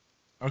asking.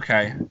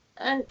 Okay.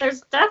 And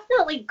there's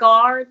definitely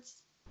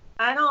guards.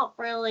 I don't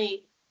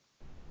really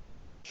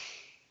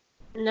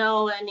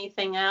know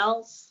anything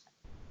else.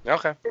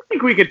 Okay. I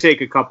think we could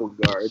take a couple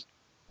guards.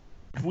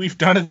 We've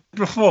done it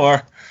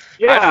before.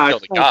 Yeah. I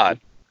killed a god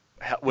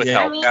with Yeah.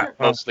 help, I mean-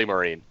 mostly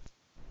Marine.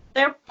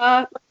 They're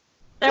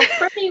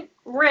pretty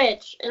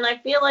rich, and I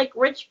feel like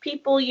rich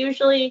people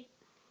usually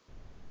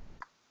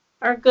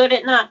are good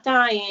at not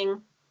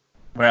dying.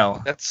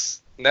 Well,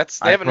 They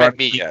haven't met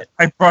me yet.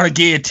 I brought a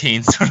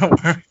guillotine, so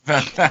don't worry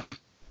about that.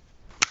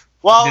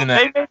 Well, Doing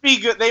that. they may be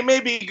good. They may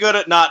be good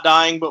at not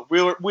dying, but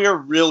we're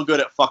real good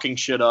at fucking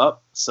shit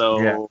up.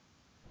 So. Yeah.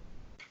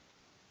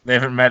 They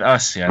haven't met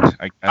us yet,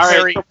 I guess. All right,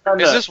 Harry, so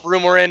Brenda, is this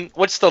room we're in?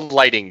 What's the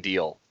lighting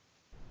deal?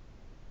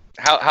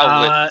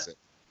 How lit is it?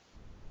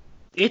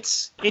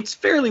 It's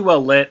fairly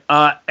well lit,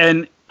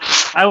 and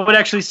I would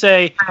actually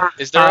say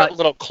Is there a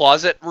little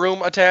closet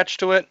room attached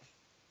to it?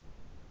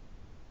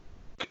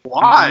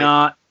 why?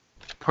 not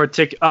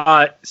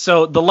particular.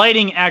 So the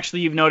lighting,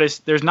 actually, you've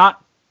noticed there's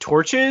not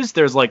torches.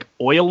 There's like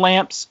oil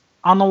lamps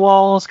on the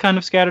walls, kind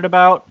of scattered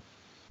about.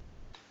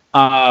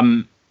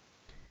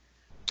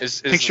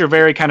 Is Picture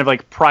very kind of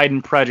like Pride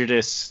and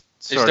Prejudice.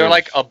 is there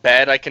like a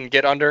bed I can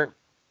get under?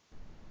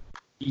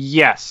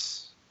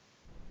 Yes.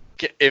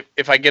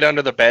 If I get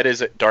under the bed,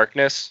 is it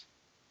darkness?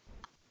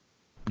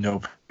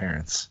 No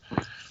parents.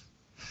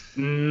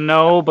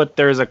 No, but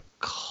there's a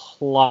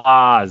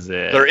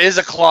closet. There is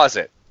a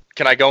closet.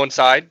 Can I go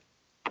inside?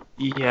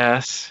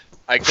 Yes.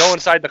 I go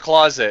inside the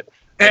closet,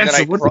 and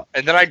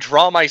then I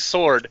draw my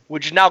sword,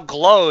 which now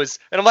glows,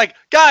 and I'm like,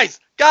 guys,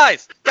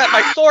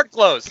 my sword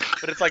glows,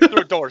 but it's like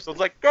through a door, so it's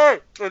like, guys,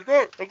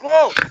 it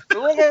glows.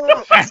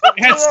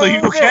 Hansel, you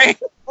okay?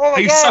 Oh Are my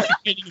you god!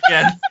 suffocating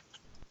again?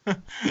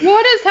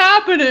 What is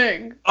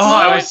happening? Oh,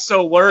 I was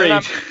so worried.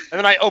 And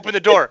then I open the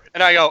door,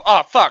 and I go,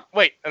 oh fuck,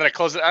 wait, and then I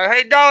close it.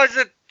 Hey, no, is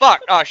it?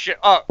 Fuck! Oh shit!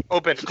 Oh,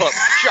 open, close.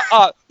 Shut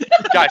up,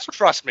 guys.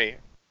 Trust me.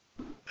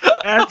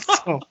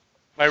 Hansel,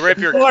 My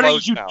rapier what are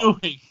closed you now.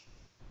 doing?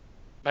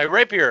 My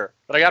rapier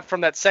that I got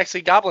from that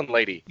sexy goblin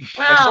lady.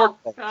 Oh,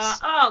 sword God.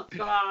 Oh,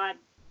 God.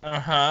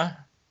 Uh-huh.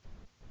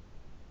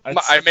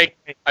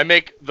 I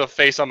make the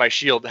face on my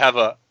shield have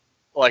a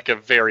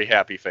very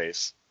happy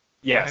face.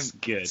 Yes, I'm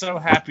good. so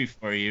happy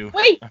for you.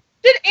 Wait,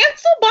 did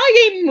Ansel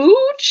buy a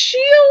mood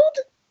shield?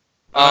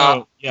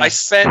 Oh, yes. I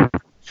spent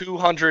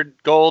 200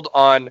 gold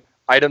on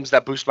items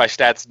that boost my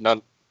stats.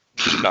 None.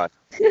 Yeah,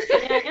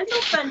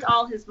 Ansel spent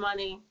all his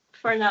money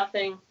for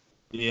nothing.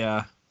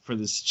 Yeah, for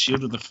this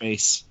shield of the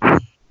face.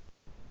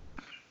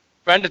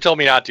 Brenda told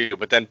me not to,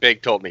 but then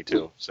Big told me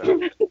to. So.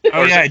 Oh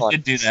Or is yeah, it I fun?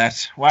 did do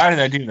that. Why did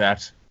I do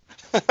that?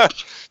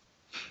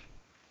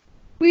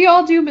 We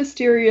all do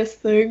mysterious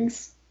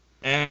things.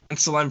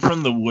 Ansel, I'm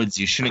from the woods.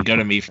 You shouldn't go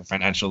to me for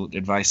financial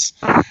advice.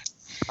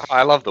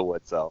 I love the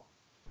woods, though.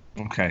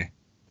 Okay.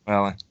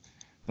 Well, I'm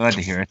glad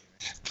to hear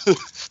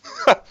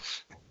it.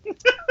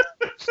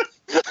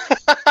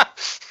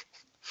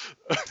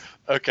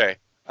 Okay,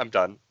 I'm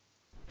done.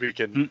 We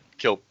can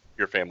kill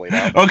your family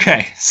now.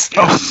 Okay,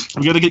 so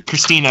we gotta get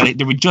Christine out of here.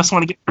 Do we just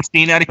want to get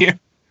Christine out of here?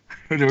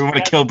 Or do we want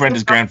to kill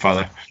Brenda's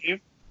grandfather?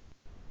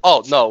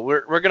 Oh no,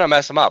 we're gonna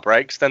mess them up,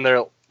 right? Because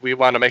then we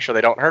want to make sure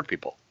they don't hurt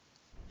people.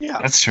 Yeah.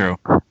 That's true.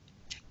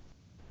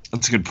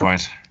 That's a good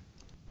point.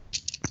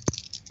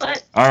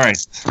 But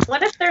Alright.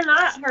 what if they're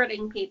not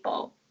hurting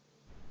people?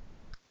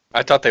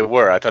 I thought they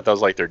were. I thought that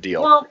was like their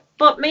deal. Well,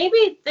 but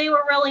maybe they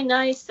were really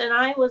nice and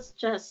I was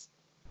just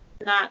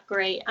not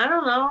great. I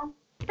don't know.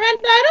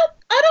 Brenda,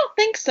 I don't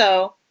think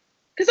so.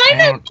 Cause I I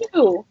know don't-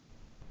 you.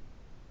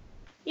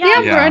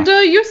 Yeah, Yeah.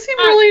 Brenda, you seem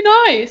really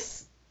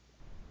nice.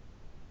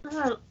 I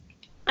don't-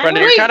 Brenda,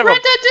 I you're Wait, don't- kind of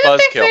Brenda, a didn't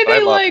they buzzkill, say but I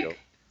they, love like- you.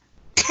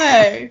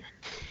 Hey.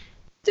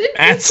 Didn't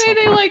you Ansel. say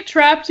they, like,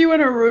 trapped you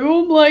in a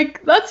room?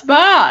 Like, that's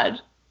bad.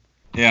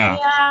 Yeah.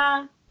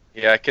 Yeah,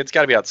 Yeah, kids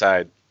got to be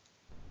outside.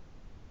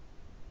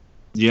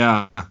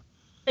 Yeah.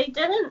 they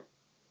didn't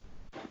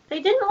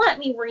let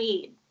me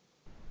read.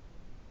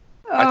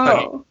 I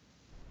thought Oh.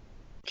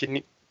 Can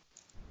you?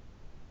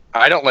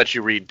 I don't let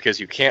you read because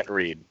you can't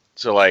read.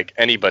 So like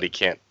anybody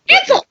can't.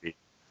 Let you Ansel! read.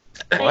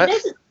 They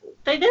What?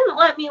 didn't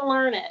let me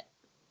learn it.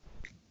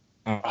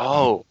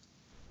 Oh.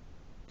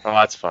 Oh,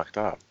 that's fucked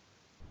up.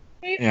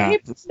 Hey, Yeah. hey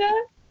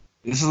Brenda.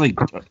 This is like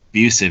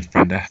abusive,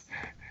 Brenda.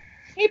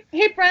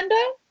 Hey Brenda.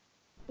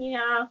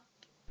 Yeah.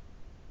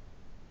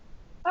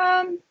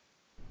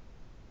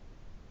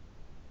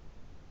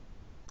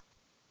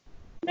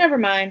 Never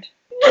mind.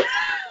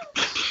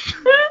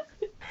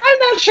 I'm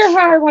not sure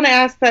how I want to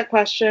ask that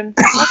question.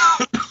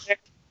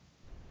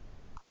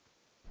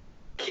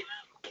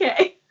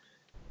 Okay.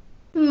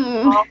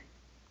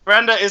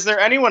 Brenda, is there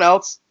anyone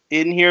else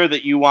in here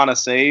that you want to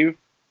save?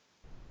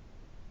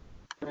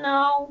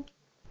 No,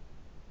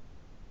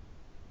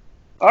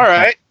 All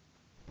right.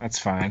 That's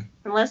fine.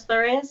 unless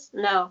there is.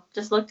 No,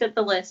 just looked at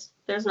the list.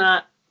 There's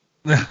not.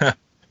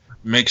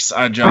 Makes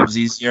our jobs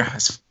easier, I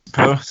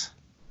suppose.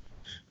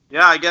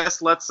 Yeah, I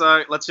guess let's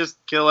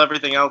just kill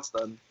everything else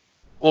then.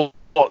 Well,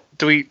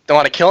 do we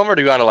want to kill them or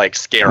do we want to like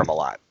scare them a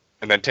lot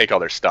and then take all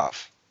their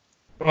stuff?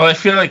 Well, I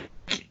feel like.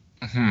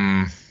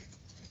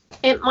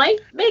 It might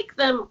make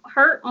them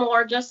hurt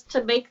more just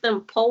to make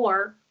them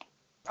poor.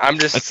 I'm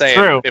just That's saying,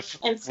 true. if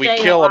And we stay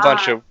kill a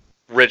bunch alive.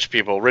 of rich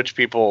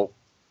people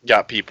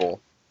got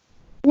people.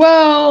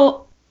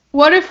 Well,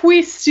 what if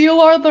we steal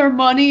all their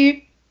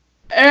money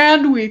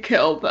and we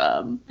kill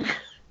them?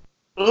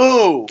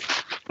 Ooh.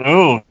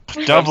 Ooh,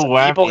 double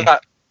whammy.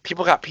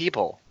 People got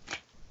people.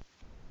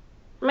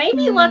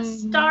 Maybe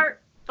let's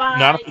start by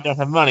Not if we don't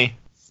have money.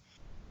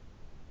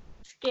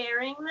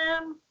 scaring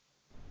them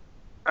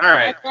All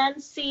right. and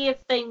then see if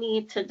they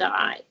need to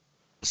die.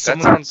 That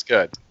Someone, sounds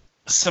good.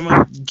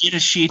 someone get a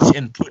sheet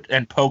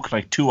and poke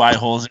like 2 eye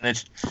holes in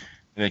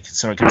it,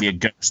 so it can be a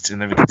ghost,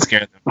 and then we can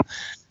scare them.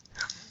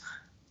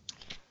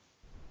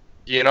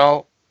 You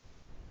know,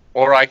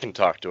 or I can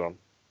talk to them.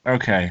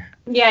 Okay,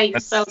 Yeah, you're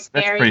so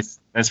scary.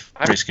 That's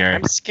pretty scary.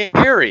 I'm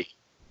scary.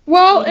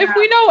 Well, if Yeah.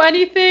 we know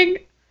anything,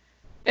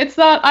 it's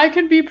that I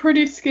can be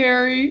pretty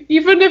scary.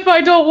 Even if I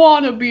don't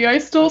want to be, I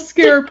still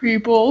scare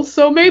people,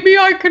 so maybe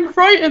I can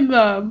frighten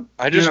them.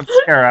 I You just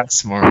don't scare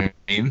us,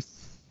 Maureen.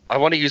 I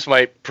want to use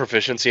my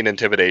proficiency in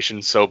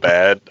intimidation so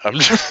bad. I'm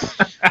just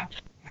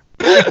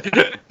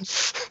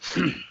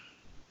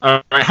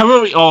All right, how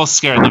about we all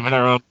scare them in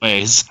our own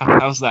ways?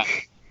 How's that?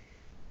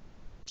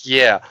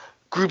 yeah.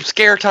 Group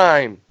scare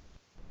time.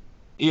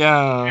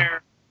 Yeah.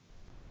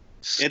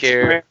 It's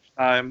Scare. prayer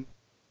time.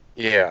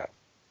 Yeah.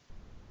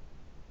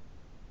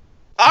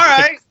 All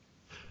right.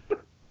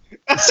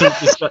 So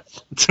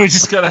we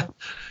just gotta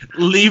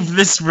leave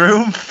this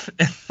room,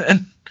 and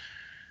then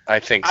I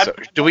think so.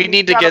 Do we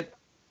need to get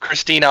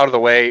Christine out of the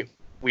way?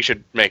 We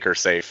should make her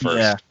safe first.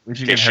 yeah, we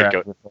should Okay, get her out shit,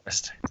 of the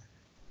forest.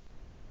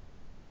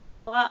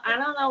 Well, I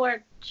don't know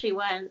where she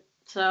went,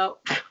 so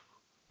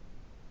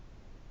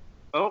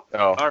Oh. Oh.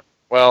 Alright.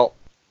 Well.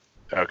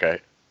 Okay.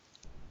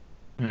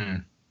 Hmm.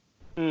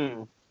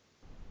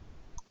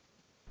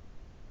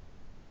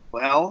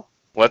 Well,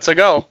 Let's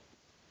go.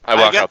 I I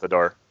walk guess- out the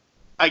door.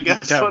 I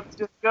guess Yeah. let's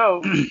just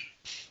go.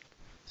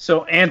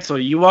 So Ansel,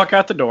 you walk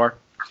out the door,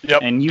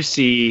 Yep. and you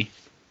see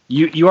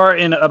you are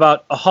in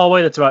about a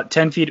hallway that's about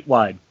 10 feet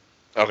wide.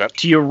 Okay.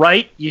 To your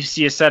right, you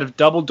see a set of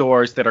double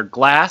doors that are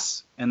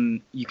glass,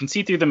 and you can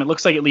see through them. It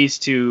looks like it leads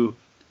to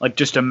like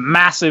just a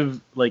massive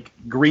like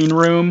green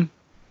room,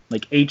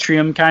 like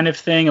atrium kind of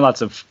thing, and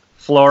lots of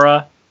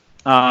flora.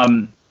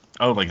 Oh,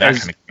 like that As-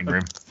 kind of green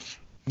room.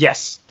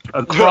 Yes,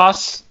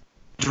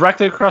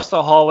 directly across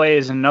the hallway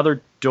is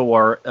another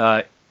door.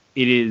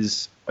 It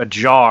is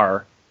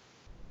ajar,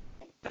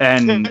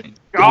 and you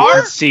Jar?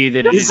 can see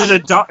that it Is it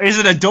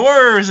a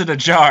door or is it a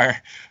jar?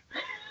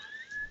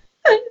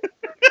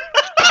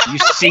 You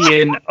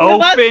see an Well,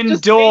 that's open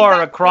just door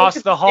feedback across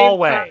at the the same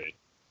hallway.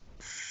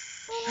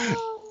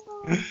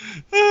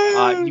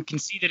 You can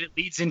see that it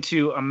leads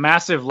into a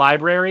massive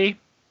library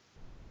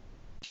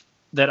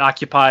that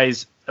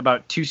occupies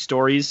about 2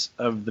 stories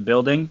of the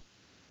building,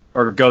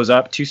 or goes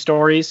up 2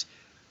 stories.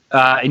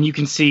 And you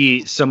can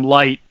see some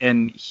light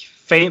and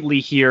faintly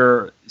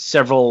hear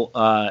several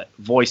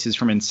voices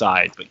from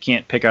inside, but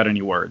can't pick out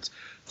any words.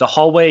 The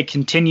hallway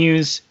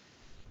continues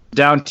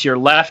down to your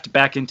left,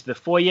 back into the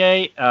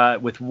foyer,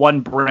 with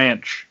one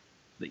branch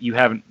that you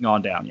haven't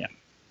gone down yet.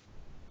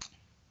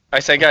 I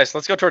say, guys,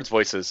 let's go towards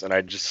voices, and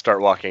I just start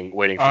walking,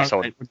 waiting for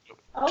someone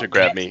to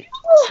grab me.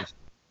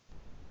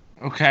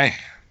 Okay.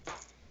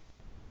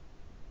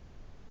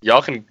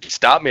 Y'all can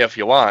stop me if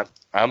you want.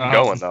 I'm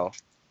going though.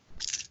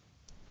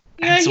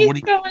 Yeah, So he's what do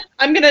you- going.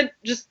 I'm gonna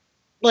just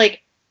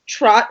like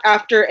trot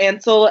after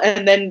Ansel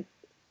and then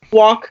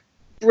walk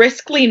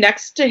briskly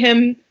next to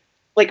him,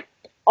 like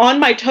on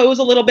my toes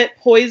a little bit,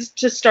 poised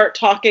to start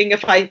talking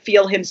if I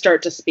feel him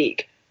start to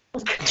speak.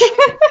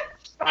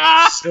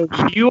 So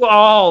you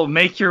all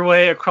make your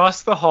way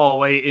across the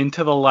hallway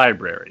into the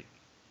library.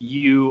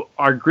 You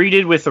are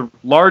greeted with a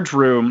large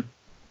room.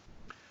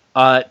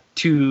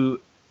 To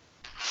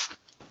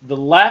the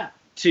left,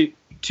 to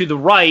the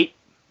right,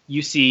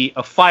 you see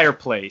a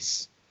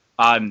fireplace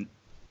on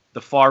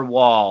the far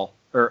wall,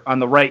 or on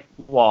the right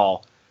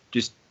wall,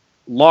 just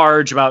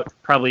large, about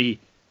probably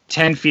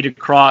 10 feet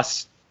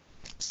across,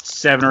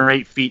 7 or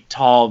 8 feet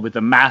tall, with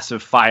a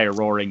massive fire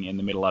roaring in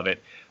the middle of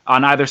it.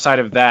 On either side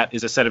of that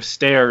is a set of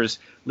stairs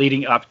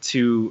leading up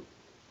to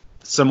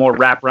some more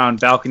wraparound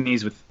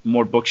balconies with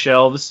more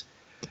bookshelves.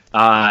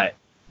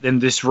 Then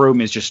this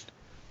room is just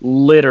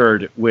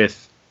littered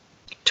with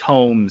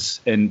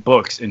tomes and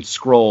books and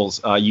scrolls.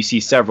 You see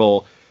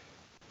several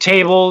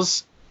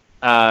tables,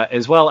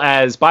 as well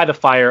as by the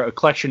fire a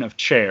collection of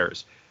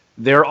chairs.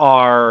 There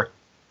are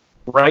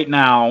right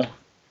now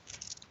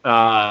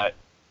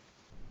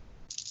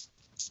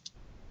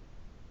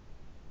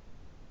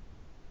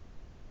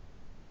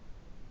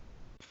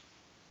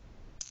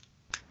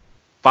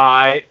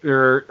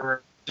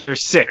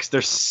there's 6.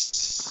 There's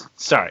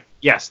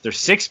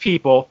 6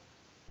 people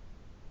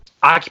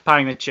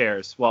occupying the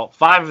chairs. Well,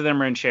 5 of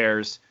them are in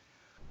chairs.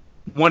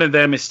 One of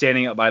them is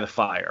standing up by the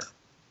fire.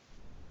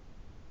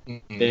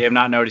 Mm-mm. They have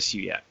not noticed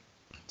you yet.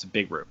 It's a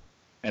big room,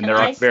 and Can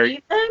they're I all very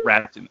see them?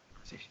 wrapped in the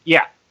conversation.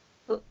 Yeah.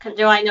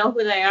 Do I know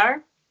who they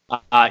are?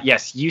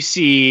 Yes, you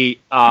see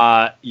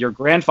your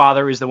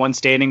grandfather is the one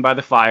standing by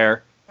the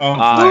fire.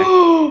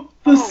 Oh,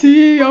 The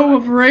CEO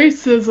of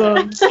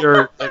racism.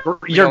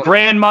 Your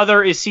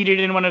grandmother is seated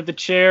in one of the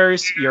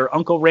chairs. Your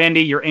Uncle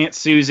Randy, your Aunt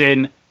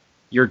Susan,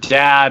 your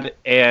dad,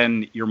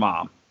 and your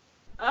mom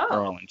are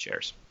Oh, all in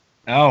chairs.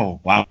 oh,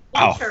 wow.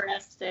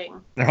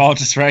 interesting. They're all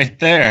just right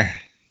there.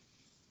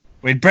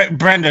 Wait,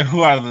 Brenda,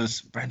 who are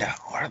those? Brenda,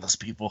 who are those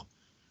people?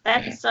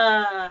 That's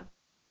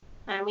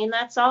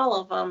that's all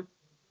of them.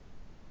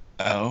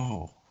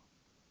 Oh.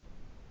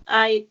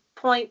 I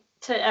point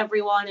to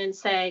everyone and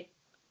say,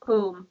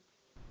 whom?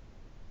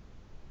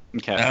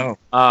 Okay.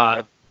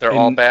 Oh. They're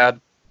all bad.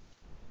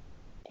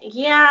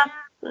 Yeah,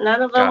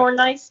 none of them God. were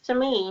nice to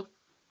me.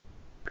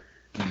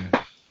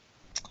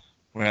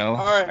 Well,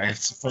 All right. I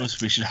suppose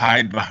we should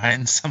hide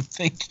behind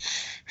something.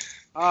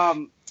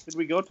 Did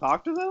we go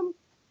talk to them?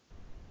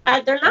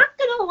 They're not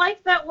gonna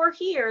like that we're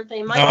here.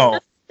 They might No,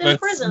 just let's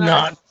imprison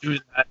not us. do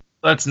that.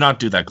 Let's not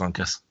do that,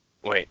 Glunkus.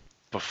 Wait,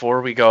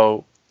 before we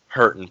go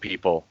hurting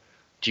people,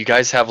 do you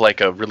guys have like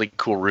a really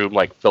cool room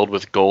like filled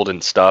with gold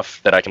and stuff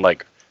that I can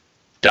like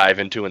dive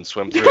into and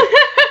swim through?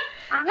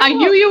 I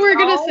knew you were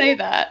gonna know. say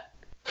that.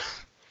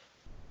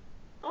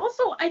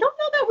 Also, I don't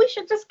know that we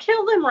should just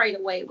kill them right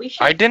away. We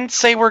should. I didn't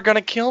say we're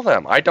gonna kill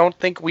them. I don't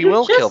think we You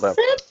will just kill them.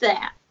 said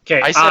that.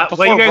 Okay. I said While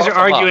before you guys rough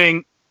are 'em up.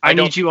 arguing, I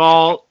don't- need you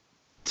all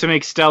to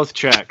make stealth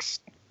checks.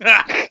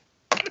 The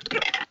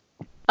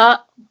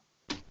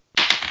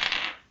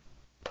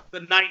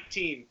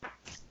 19.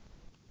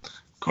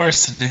 Of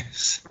course it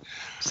is.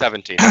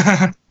 17.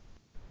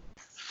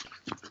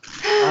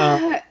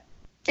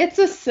 It's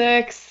a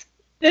 6.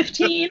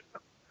 15,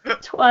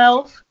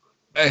 12.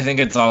 I think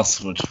it's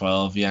also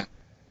 12, yeah.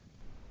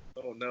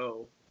 Oh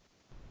no.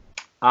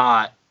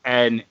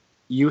 And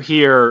you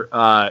hear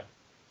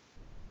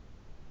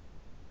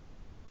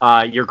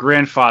your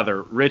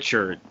grandfather,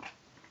 Richard,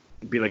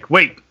 be like,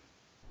 "Wait,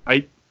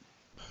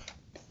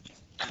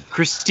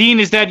 Christine,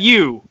 is that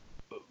you?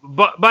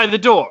 By the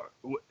door.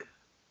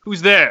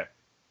 Who's there?"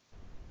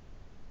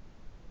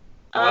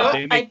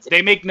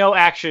 They make no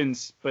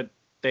actions, but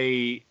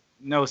they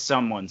know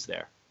someone's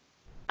there.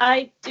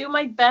 I do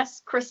my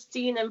best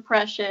Christine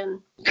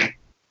impression.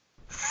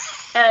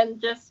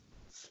 And just,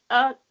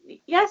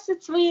 yes,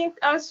 it's me.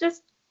 I was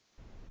just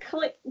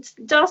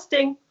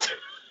dusting.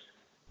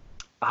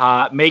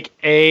 Make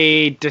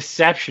a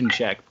deception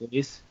check,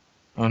 please.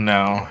 Oh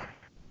no.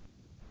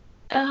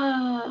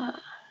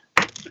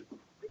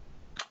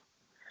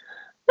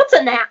 That's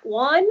a nat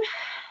 1.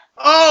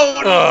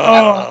 Oh no.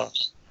 Oh.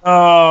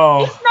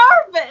 Oh. She's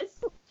nervous.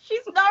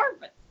 She's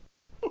nervous.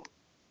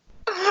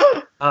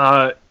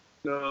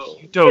 No.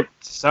 You don't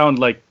sound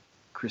like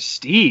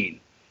Christine.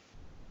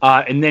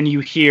 And then you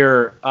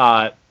hear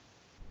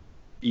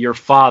your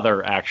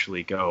father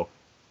actually go,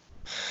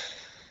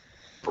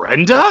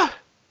 "Brenda?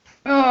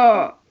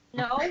 Oh.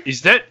 No.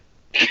 Is that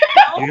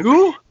No.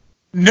 you?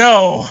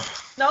 No.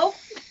 Nope.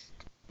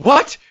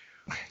 What?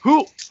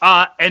 Who?"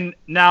 And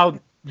now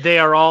they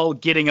are all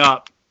getting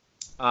up,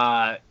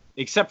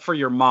 except for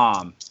your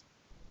mom.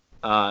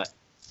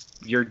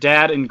 Your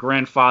dad and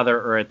grandfather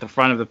are at the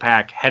front of the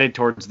pack, headed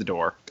towards the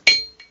door.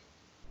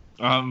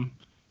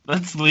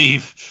 Let's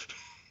leave.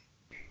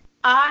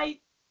 I'm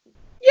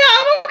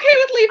okay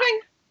with leaving.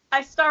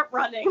 I start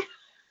running.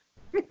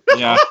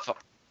 Yeah.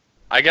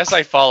 I guess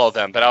I followed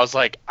them, but I was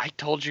like, I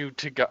told you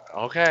to go.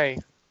 Okay.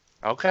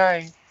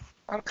 Okay.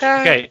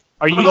 Okay,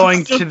 are you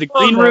going to the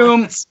green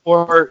room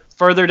or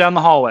further down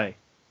the hallway?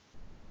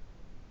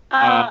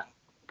 I'm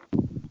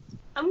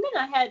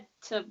gonna head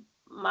to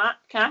my.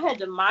 Can I head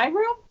to my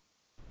room?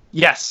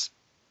 Yes.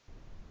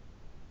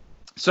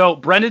 So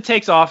Brenda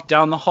takes off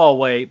down the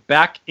hallway,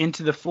 back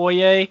into the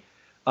foyer,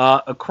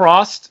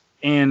 across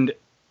and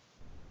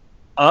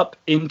up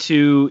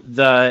into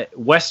the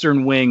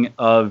western wing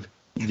of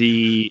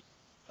the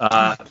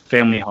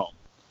family home.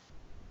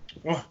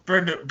 Oh,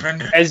 Brenda.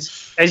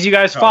 As you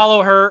guys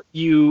follow her,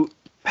 you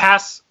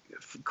pass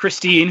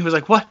Christine, who's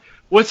like,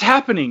 "What's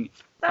happening?"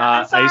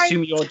 I'm sorry. I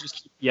assume you all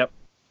just you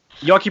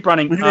all keep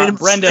running. We made a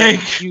Brenda,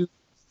 mistake. you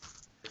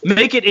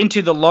make it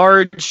into the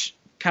large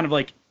kind of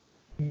like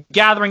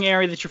gathering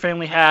area that your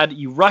family had.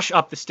 You rush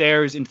up the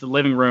stairs into the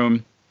living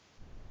room.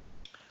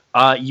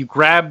 You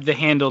grab the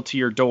handle to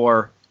your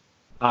door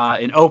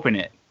and open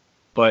it,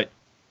 but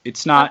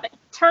it's not. I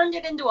turned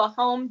it into a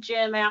home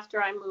gym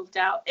after I moved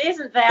out.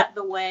 Isn't that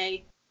the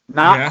way?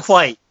 Not Yes.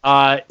 quite.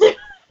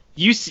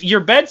 Your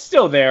bed's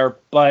still there,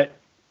 but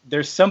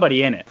there's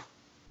somebody in it.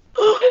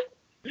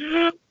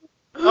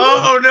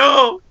 Oh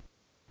no.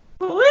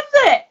 Who is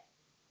it?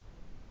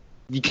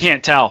 You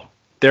can't tell.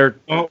 They're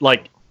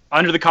like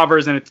under the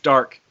covers and it's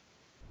dark.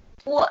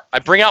 What? I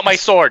bring out my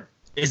sword.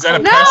 Is that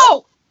a pest?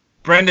 No!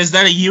 Brenda, is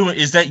that you?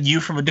 Is that you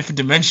from a different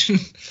dimension?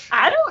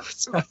 I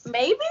don't.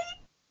 Maybe.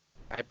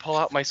 I pull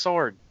out my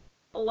sword.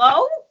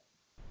 Hello?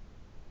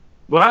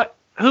 What?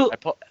 Who?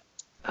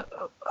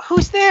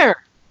 Who's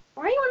there?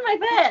 Why are you in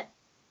my bed?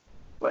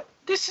 What?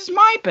 This is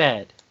my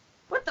bed.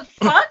 What the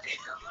fuck?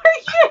 Where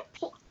are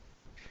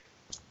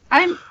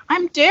you?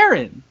 I'm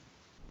Darren.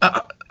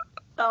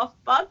 The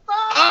fuck,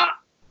 Bob?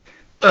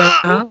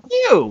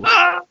 You?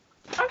 I'm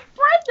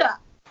Brenda.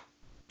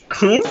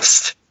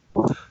 Who's?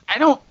 I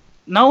don't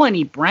know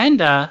any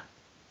Brenda.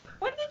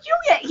 When did you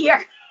get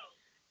here?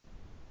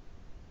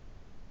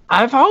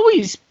 I've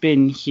always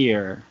been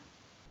here.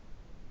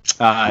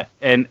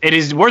 And it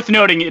is worth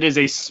noting it is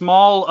a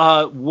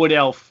small wood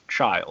elf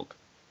child.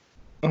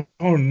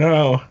 Oh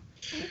no.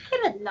 You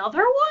get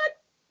another one?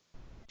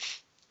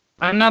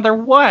 Another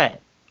what?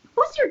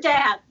 Who's your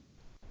dad?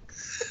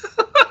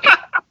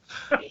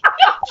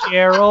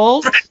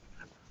 Gerald?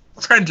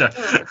 Brenda.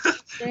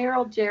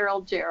 Gerald.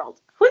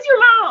 Who's your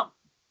mom?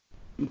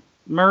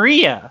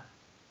 Maria?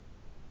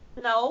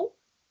 No,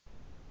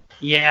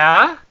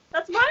 Yeah?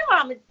 that's my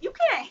mom. You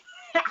can't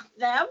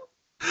have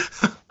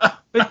them.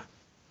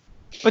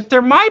 But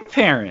they're my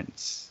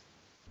parents.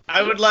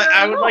 I would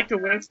like to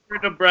whisper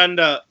to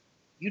Brenda,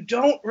 you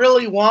don't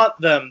really want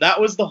them. That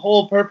was the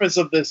whole purpose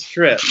of this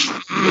trip.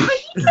 But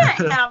you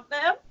can't have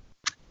them.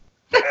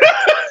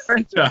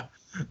 Brenda.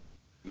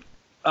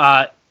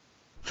 Uh,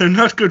 They're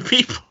not good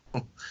people.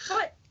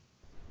 But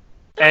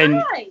And-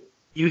 why?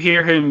 you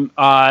hear him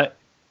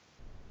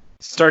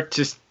start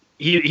to.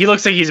 He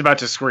looks like he's about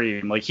to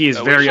scream. Like he is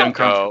No, very we should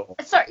uncomfortable.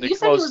 Sorry, They you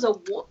said he closed-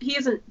 was he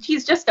isn't.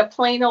 He's just a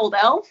plain old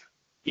elf.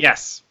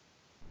 Yes.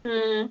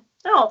 I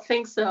don't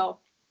think so.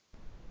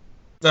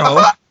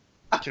 No.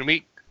 Can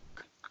we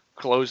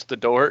close the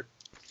door?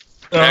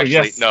 Oh, Actually,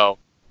 yes. no.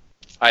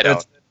 I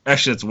don't.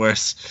 Actually, it's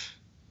worse.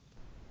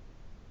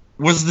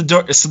 Was the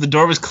door? So the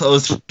door was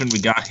closed when we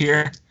got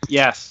here.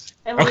 Yes.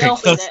 And we Okay,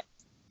 opened close- it.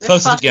 This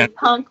close it fucking again.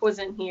 punk was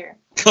in here.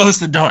 Close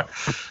the door.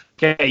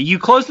 Okay, you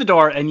close the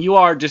door, and you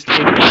are just.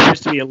 It appears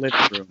to be a living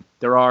room.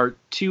 There are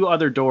two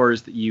other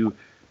doors that you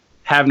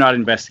have not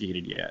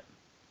investigated yet,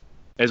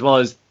 as well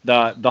as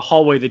the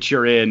hallway that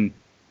you're in.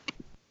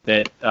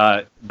 That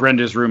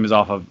Brenda's room is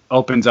off of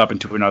opens up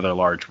into another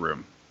large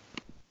room.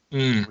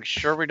 Hmm. Are we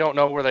sure we don't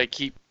know where they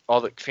keep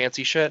all the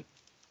fancy shit?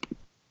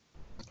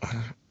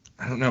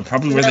 I don't know.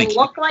 Probably Did where they. it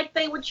look like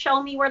they would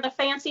show me where the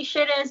fancy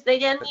shit is? They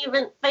didn't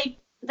even.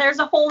 There's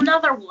a whole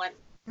nother one.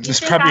 You There's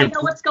think probably I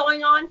know what's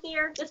going on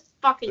here? This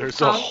fucking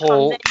There's a punk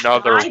whole comes in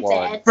nother my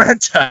one. bed.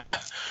 Brenda.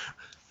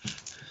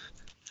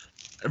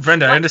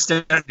 Brenda, I What?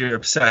 understand you're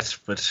upset,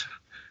 but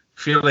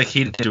I feel like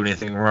he didn't do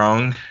anything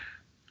wrong.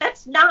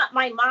 That's not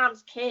my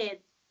mom's kid.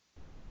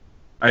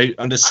 I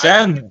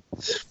understand.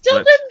 Still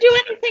But- didn't do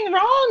anything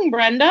wrong,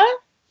 Brenda.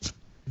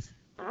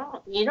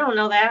 Oh, you don't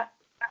know that.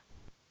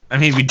 I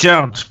mean, we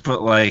don't,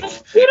 but like.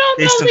 You don't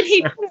Based know on that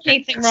he did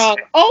anything wrong.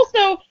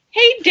 Also,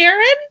 hey,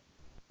 Darren.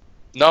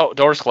 No,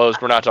 door's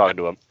closed. We're not talking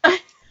to him.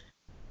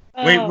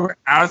 Wait, Oh. we're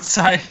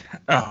outside.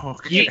 Oh,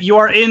 okay. You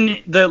are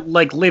in the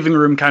like living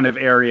room kind of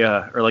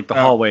area, or like the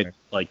Oh, hallway. okay.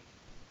 Like,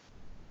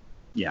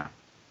 yeah.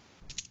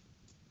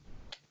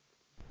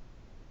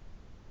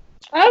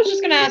 I was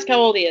just gonna ask how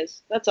old he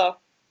is. That's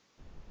all.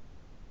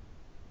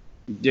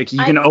 Like, you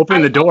can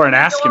open the door and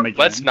ask him again.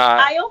 Let's not.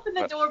 I opened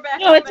the door back.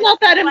 No, up it's and not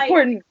that like,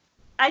 important.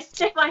 I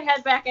stick my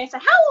head back and I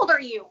said, "How old are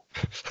you?"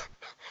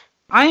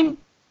 I'm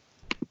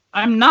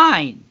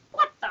 9.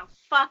 What the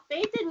fuck?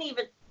 They didn't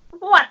even.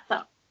 What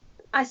the?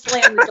 I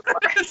slammed the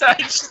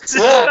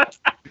door.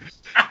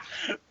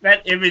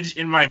 That image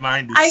in my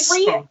mind is I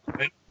so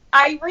good.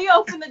 I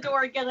reopened the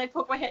door again. I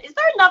poke my head. Is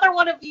there another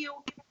one of you?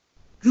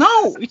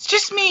 No, it's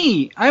just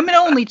me. I'm an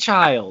only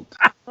child.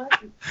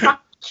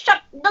 Fuck,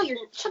 shut. No, you're.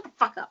 Shut the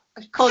fuck up.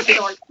 I closed the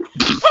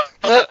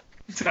door.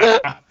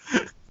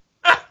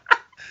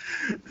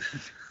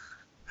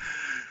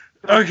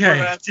 Okay.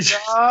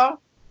 Brenda,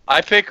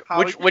 I pick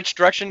How which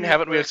direction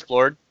haven't we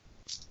explored?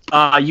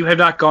 You have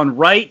not gone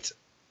right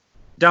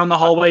down the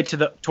hallway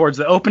towards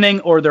the opening,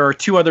 or there are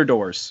two other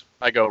doors.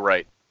 I go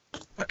right.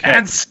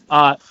 And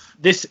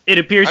It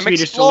appears I'm to be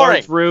just a large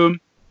exploring.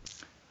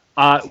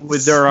 room.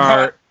 There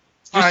are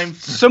time.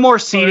 some more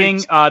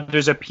seating.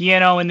 There's a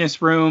piano in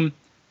this room,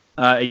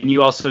 and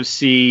you also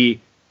see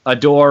a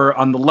door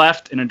on the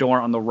left and a door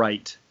on the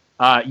right.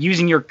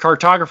 Using your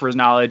cartographer's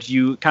knowledge,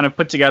 you kind of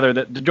put together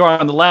that the door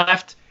on the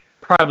left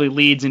probably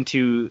leads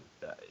into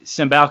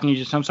some balconies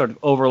or some sort of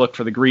overlook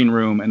for the green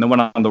room, and the one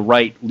on the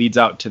right leads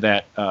out to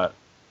that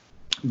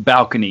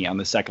balcony on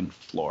the second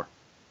floor,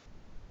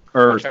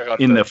 or Check out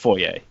in the- the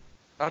foyer.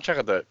 I'll check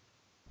out the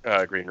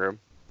green room.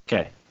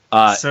 Okay.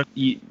 So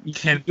you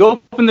can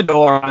open the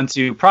door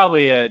onto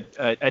probably a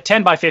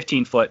 10 by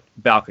 15 foot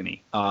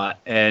balcony,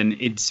 and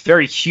it's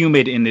very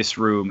humid in this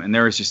room, and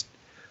there is just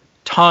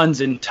tons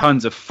and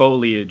tons of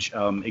foliage,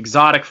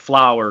 exotic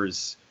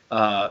flowers,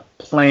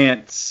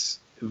 plants,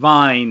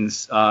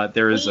 vines.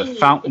 There is a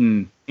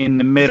fountain in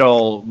the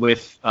middle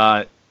with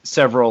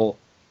several,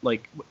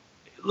 like,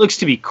 looks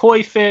to be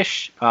koi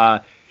fish.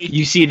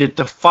 You see that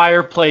the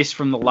fireplace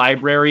from the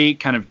library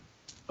kind of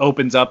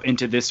opens up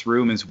into this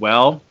room as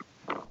well.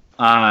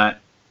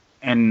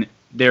 And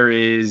there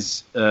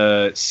is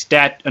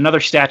another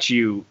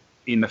statue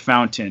in the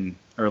fountain,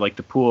 or like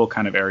the pool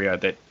kind of area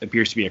that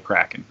appears to be a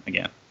kraken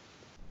again.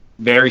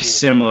 Very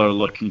similar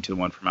looking to the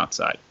one from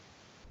outside.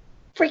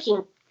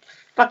 Freaking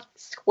fucking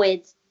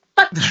squids.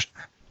 Fuck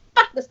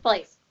this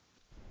place.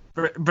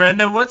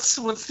 Brenda, what's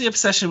the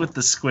obsession with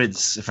the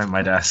squids, if I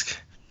might ask?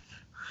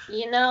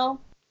 You know,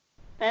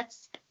 I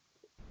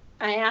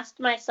asked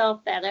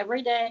myself that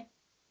every day.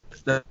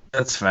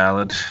 That's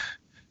valid.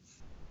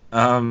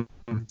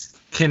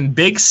 Can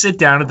Big sit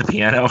down at the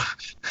piano?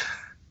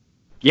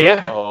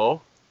 Yeah.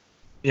 Oh.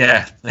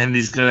 Yeah, and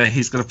he's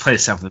gonna play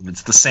something.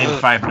 It's the same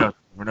 5 notes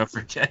over and over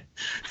again.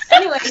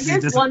 Anyway, He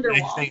here's doesn't do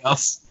Wonderwall. anything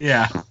else.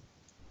 Yeah.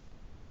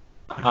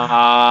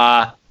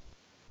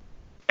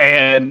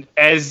 And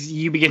as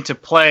you begin to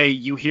play,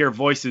 you hear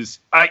voices.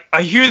 I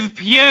hear the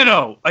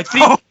piano. I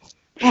think.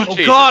 Oh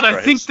Jesus God! I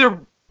Christ. think they're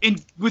in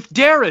with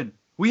Darren.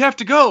 We have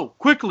to go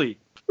quickly.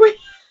 We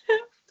have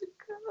to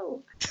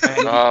go.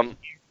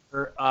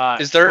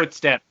 And Is there-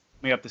 footsteps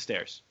coming up the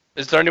stairs?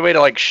 Is there any way to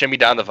like shimmy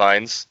down the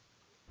vines?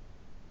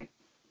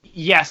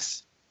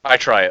 Yes. I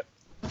try it.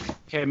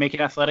 Okay, make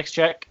an athletics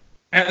check.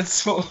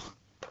 Ansel.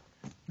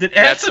 Did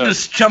That's Ansel a-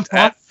 just jump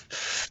off?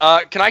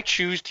 Can I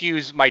choose to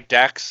use my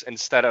dex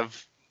instead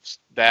of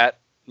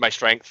my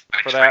strength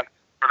for that?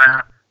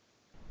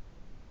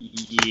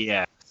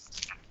 Yeah.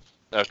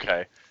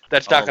 Okay.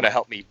 That's not going to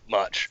help me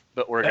much,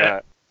 but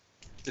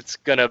it's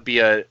going to be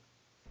a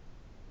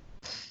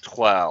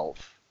 12.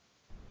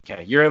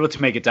 Okay, you're able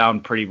to make it down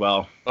pretty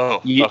well.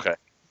 Oh, You- okay.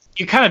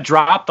 You kind of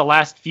dropped the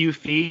last few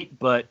feet,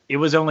 but it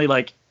was only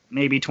like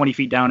maybe 20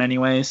 feet down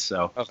anyways,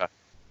 so.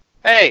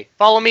 Hey,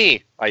 follow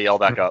me! I yell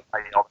back up.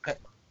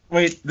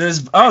 Wait, there's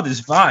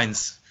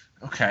vines.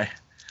 Okay.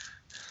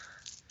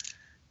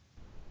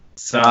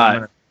 So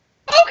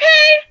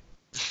Okay.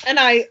 And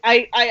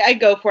I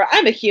go for it.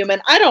 I'm a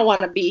human. I don't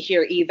want to be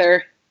here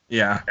either.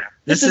 yeah,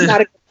 This is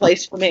not a good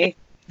place for me.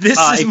 this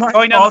If is my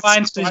going down the fault.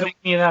 vines, please make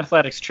me an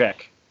athletics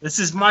check. This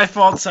is my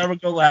fault, so I will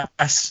go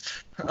last.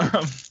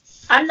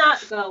 I'm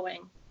not going.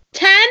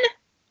 10?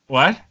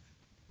 What?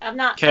 I'm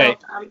not. Okay.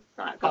 I'm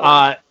not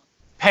going.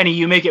 Penny,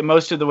 you make it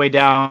most of the way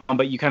down,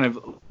 but you kind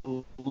of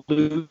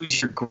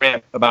lose your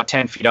grip about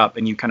 10 feet up,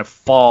 and you kind of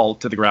fall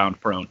to the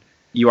ground prone.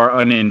 You are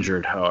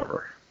uninjured,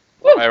 however.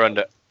 I run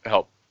to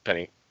help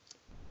Penny.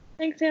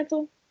 Thanks,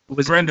 Ansel.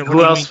 Brenda, what Who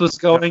do you else mean? was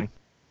going?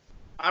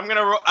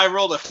 I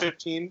rolled a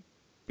 15.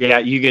 Yeah,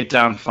 you get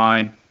down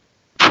fine.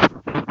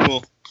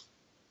 Cool.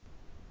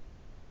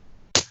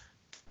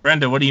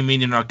 Brenda, what do you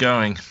mean you're not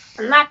going?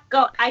 I'm not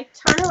go. I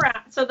turn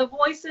around. So the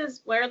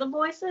voices. Where are the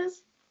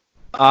voices?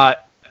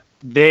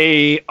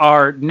 They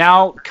are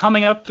now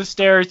coming up the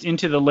stairs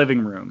into the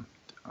living room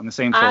on the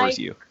same floor as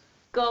you.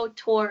 Go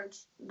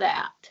towards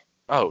that.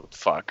 Oh,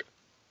 fuck.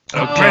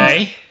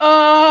 Okay.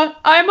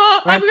 I'm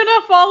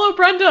gonna follow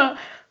Brenda.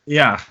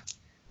 Yeah.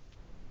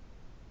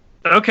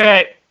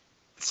 Okay,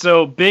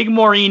 so Big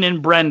Maureen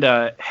and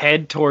Brenda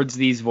head towards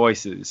these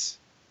voices.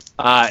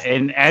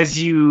 And as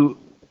you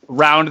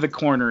round the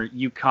corner,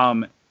 you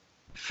come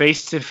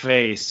face to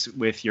face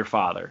with your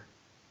father,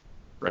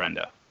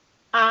 Brenda.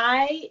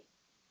 I.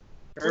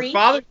 Her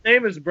father's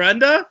name is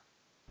Brenda?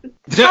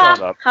 Shut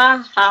up.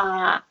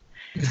 Ha.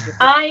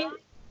 I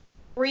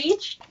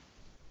reached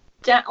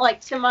down,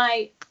 like, to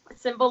my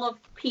symbol of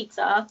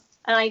pizza,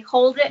 and I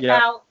hold it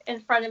out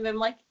in front of him,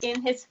 like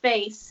in his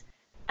face.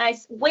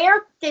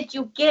 Where did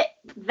you get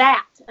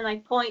that? And I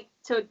point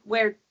to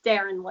where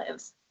Darren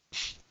lives.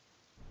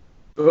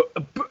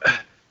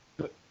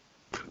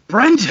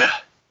 Brenda!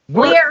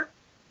 Where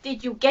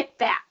did you get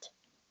that?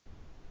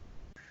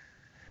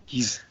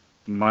 He's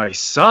my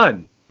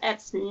son.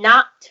 That's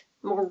not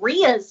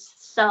Maria's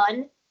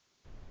son.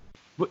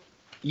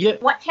 Yeah.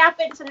 What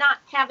happened to not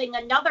having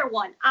another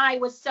one? I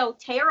was so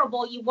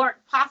terrible you weren't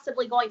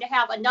possibly going to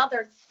have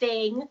another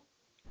thing.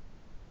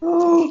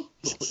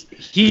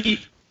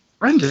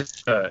 Brenda,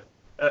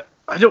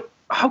 I don't,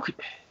 how could,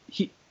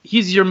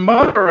 he's your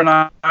mother and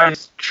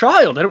I's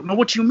child. I don't know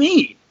what you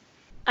mean.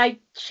 I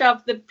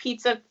shoved the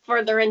pizza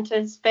further into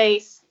his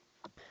face.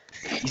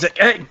 He's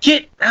like,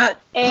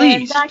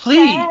 please.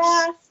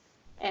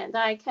 And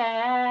I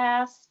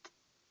cast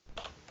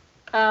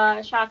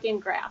Shocking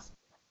Grasp.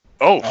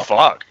 Oh,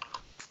 fuck.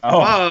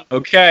 Oh,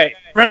 Okay,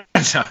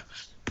 Brenda.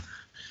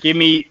 give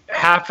me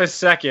half a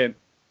second.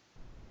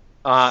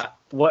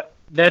 What?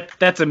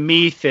 That's a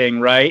me thing,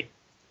 right?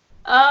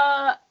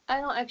 I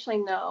don't actually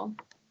know.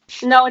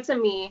 No, it's a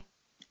me.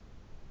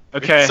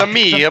 Okay. It's a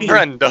me, a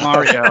Brenda.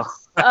 Mario.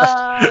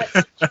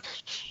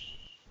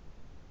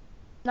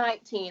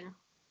 19.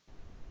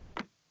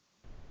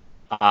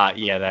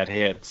 Yeah, that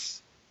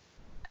hits.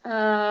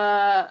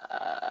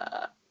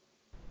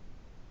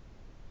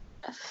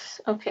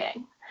 Okay.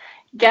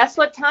 Guess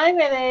what time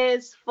it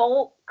is,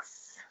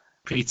 folks?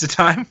 Pizza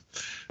time?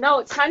 No,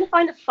 it's time to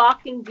find a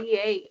fucking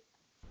D8.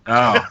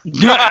 Oh.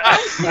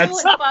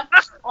 That's fuck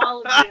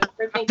all of you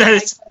for thinking That I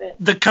is could it.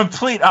 the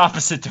complete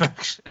opposite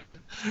direction.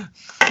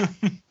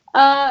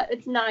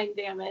 It's 9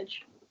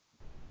 damage.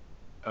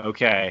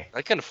 Okay.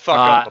 I can fuck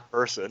up a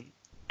person.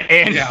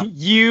 And Yeah.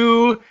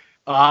 you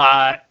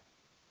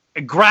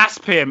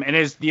grasp him, and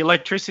as the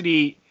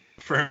electricity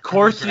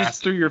courses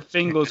through your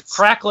fingers,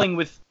 crackling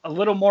with a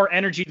little more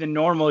energy than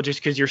normal, just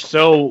because you're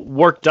so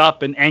worked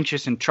up and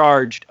anxious and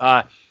charged.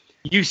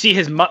 You see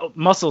his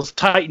muscles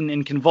tighten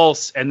and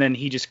convulse, and then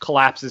he just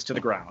collapses to the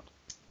ground.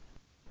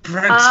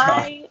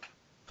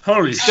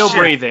 Holy Still shit.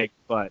 breathing,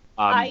 but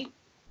I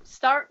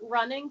start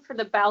running for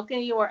the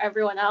balcony where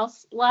everyone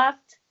else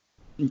left.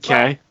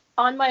 okay.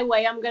 But on my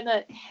way, I'm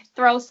gonna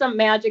throw some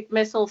magic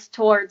missiles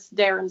towards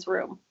Darren's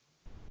room.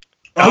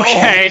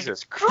 Okay.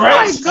 Jesus Oh my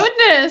Christ.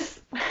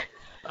 goodness!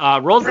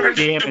 Roll the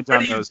damage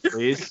on those,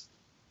 please.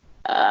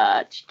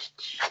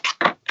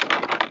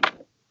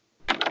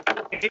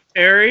 Hey,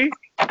 Terry,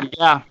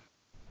 Yeah.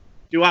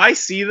 do I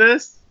see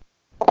this?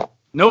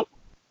 Nope.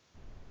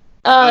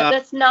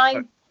 That's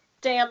 9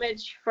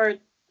 damage for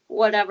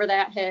whatever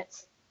that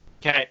hits.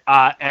 Okay.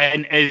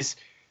 And as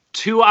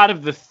 2 out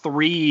of the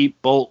 3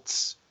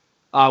 bolts,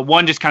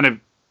 one just kind of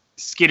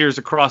skitters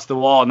across the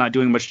wall, not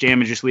doing much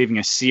damage, just leaving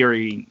a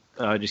searing,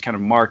 just kind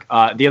of mark.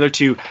 The other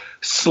 2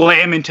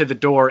 slam into the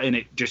door, and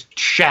it just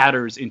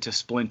shatters into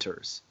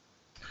splinters.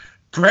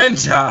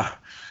 Brenda!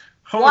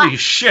 Holy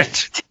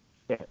shit!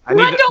 Okay. I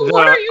need Brenda,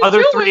 what are you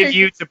other 3 of doing?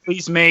 you to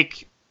please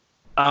make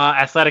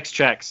athletics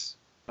checks.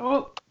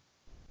 Oh.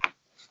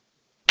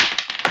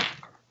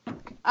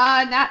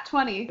 Nat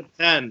 20.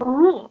 10.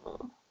 Ooh.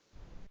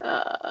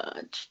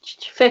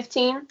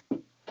 15.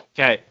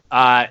 Okay.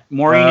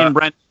 Maureen and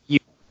Brent, you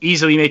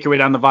easily make your way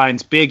down the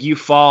vines. Big, you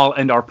fall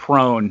and are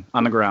prone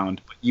on the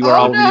ground. You are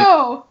Oh all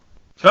no!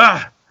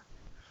 Ah!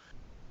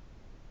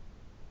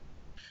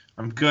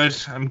 I'm good.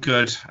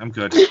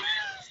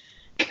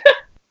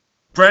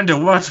 Brenda,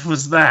 what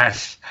was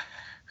that?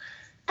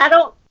 I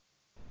don't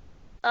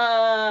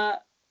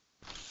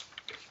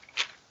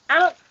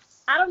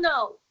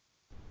know.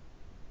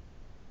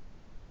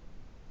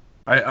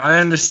 I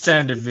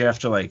understand if you have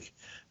to like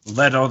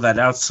let all that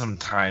out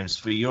sometimes,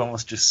 but you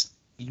almost just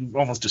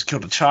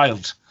killed a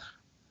child.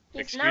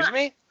 He's Excuse not.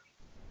 me?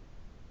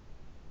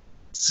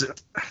 So,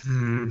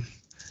 in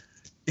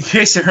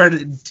case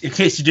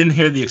you didn't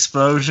hear the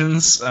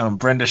explosions,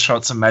 Brenda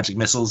shot some magic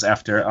missiles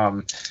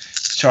after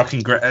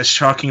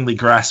shockingly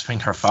grasping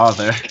her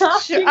father.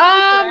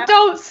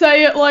 Don't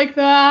say it like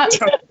that.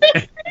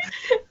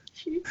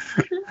 She's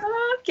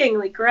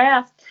shockingly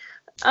grasped.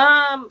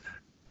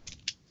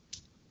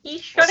 He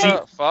What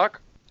shouldn't the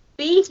fuck?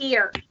 be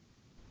here.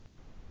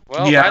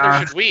 Well, Yeah.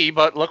 neither should we,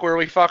 but look where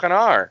we fucking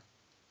are.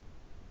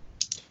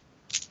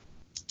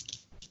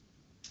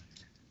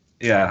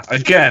 Yeah,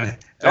 again,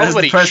 as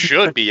Nobody the person,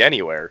 should be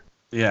anywhere.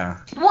 Yeah,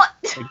 What?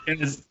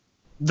 again, as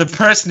the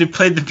person who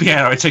played the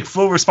piano, I take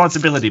full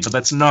responsibility, but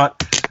that's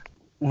not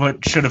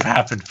what should have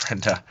happened,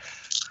 Brenda.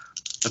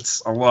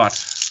 That's a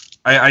lot.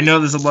 I know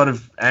there's a lot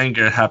of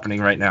anger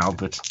happening right now,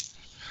 but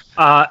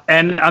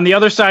and on the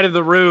other side of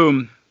the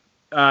room,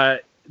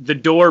 the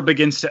door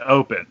begins to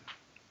open.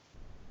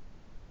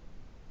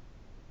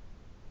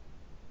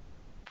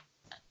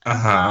 Hey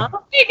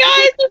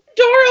guys, there's a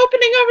door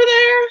opening over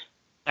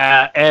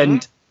there.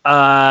 And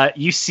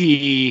you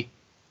see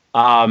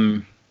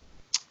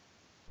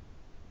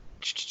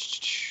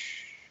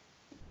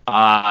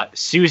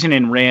Susan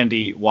and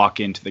Randy walk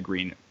into the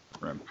green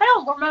room. I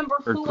don't remember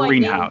Or who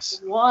greenhouse.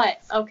 I named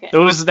what. Okay.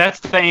 That's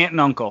the aunt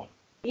and uncle,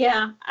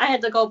 Yeah, I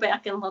had to go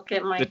back and look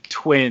at the my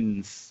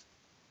twins.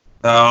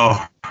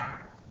 oh,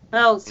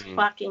 those Mhm.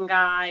 fucking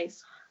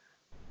guys.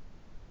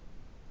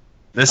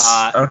 this.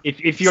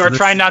 If you So are this-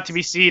 trying not to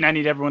be seen, I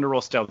need everyone to roll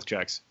stealth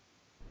checks.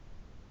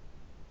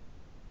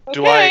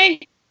 Do I?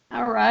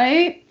 All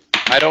right.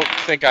 I don't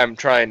think I'm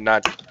trying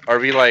not. Are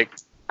we like?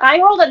 I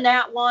rolled a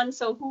nat 1,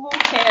 so who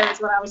cares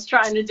what I was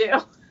trying to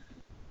do?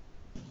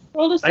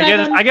 Roll a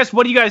 7. I guess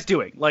what are you guys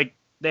doing? Like,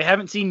 they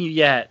haven't seen you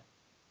yet,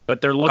 but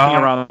they're looking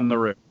around the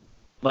room.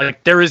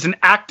 Like, there is an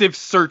active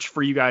search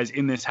for you guys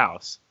in this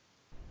house.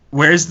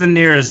 Where's the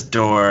nearest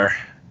door?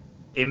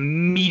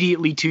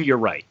 Immediately to your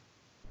right.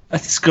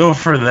 Let's go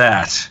for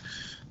that.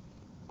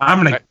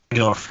 I'm gonna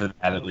go for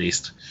that at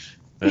least.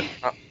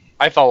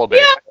 I follow big.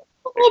 Yeah.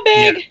 A little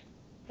big.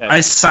 I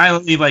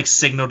silently like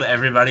signal to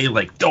everybody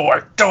like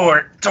door.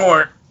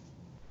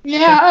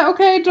 Yeah,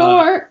 okay,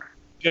 door.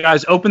 You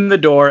guys open the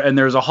door, and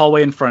there's a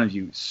hallway in front of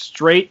you.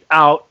 Straight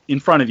out in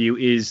front of you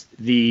is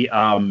the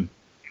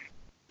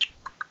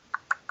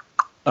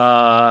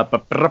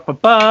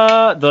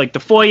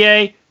the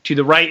foyer. To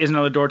the right is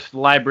another door to the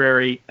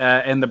library,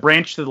 and the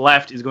branch to the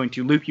left is going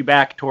to loop you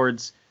back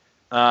towards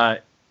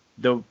the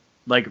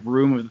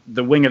room of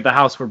the wing of the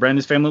house where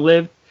Brenda's family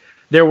lived.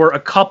 There were a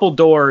couple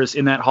doors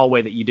in that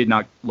hallway that you did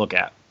not look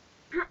at.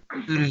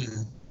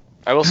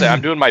 I will say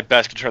I'm doing my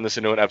best to turn this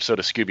into an episode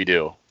of Scooby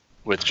Doo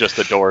with just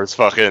the doors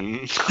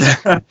fucking.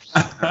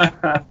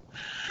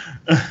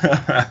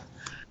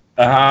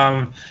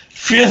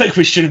 Feel like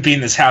we shouldn't be in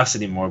this house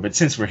anymore, but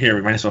since we're here,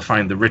 we might as well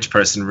find the rich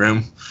person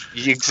room.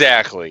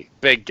 Exactly.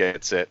 Big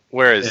gets it.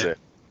 Where is it?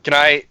 Can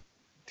I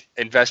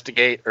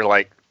investigate or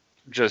like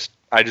just?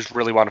 I just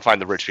really want to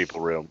find the rich people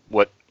room.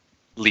 What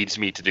leads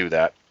me to do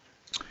that?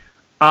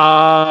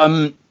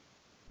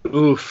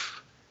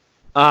 Oof.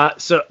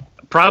 So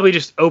probably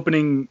just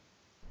opening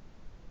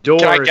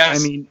doors. Can I guess?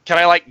 I mean, can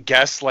I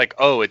guess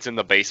oh, it's in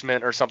the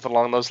basement or something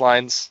along those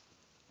lines?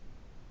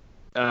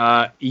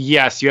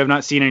 yes, you have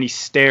not seen any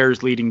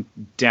stairs leading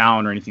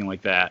down or anything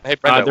like that. Hey,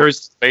 Brenda,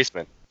 there's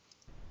basement.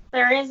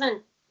 There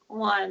isn't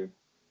one.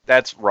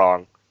 That's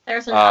wrong.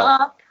 There's an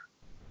up.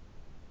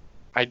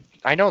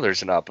 I know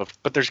there's an up,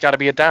 but there's got to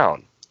be a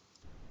down.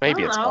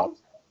 Maybe it's know. up.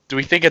 Do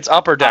we think it's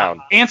up or down?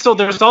 Ansel,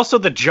 there's also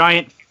the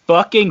giant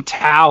fucking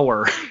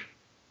tower.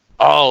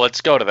 Oh,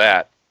 let's go to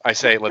that. I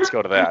say let's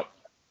go to that.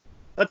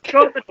 Let's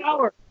go to the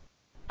tower.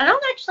 I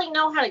don't actually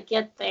know how to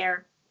get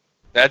there.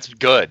 That's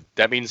good.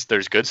 That means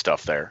there's good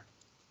stuff there.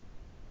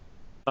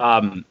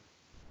 Ansel,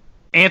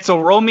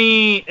 roll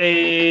me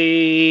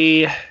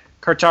a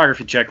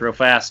cartography check real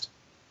fast.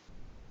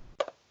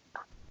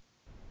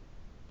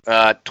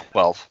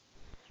 12.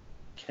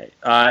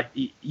 Okay.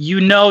 You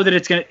know that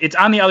it's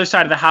on the other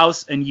side of the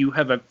house, and you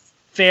have a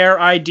fair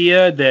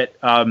idea that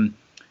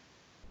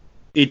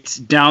it's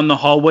down the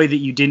hallway that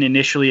you didn't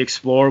initially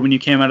explore when you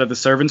came out of the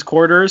servants'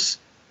 quarters.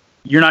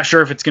 You're not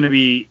sure if it's going to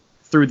be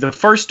through the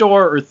first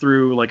door or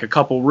through a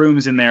couple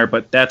rooms in there,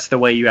 but that's the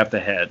way you have to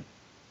head.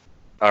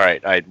 All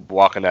right, I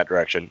walk in that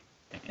direction.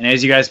 And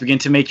as you guys begin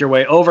to make your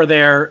way over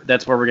there,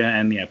 that's where we're going to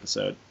end the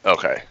episode.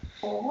 Okay.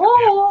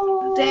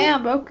 Oh.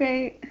 Damn,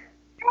 okay.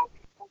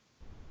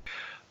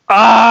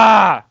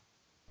 Ah!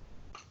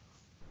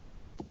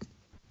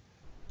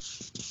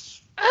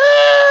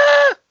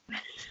 Ah!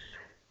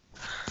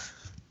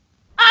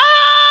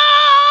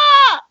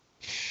 Ah!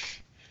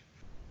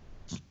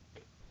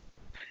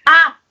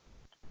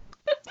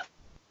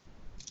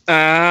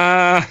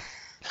 Ah!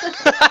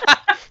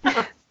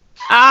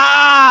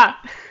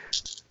 Ah!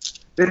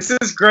 This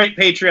is great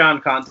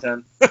Patreon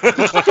content.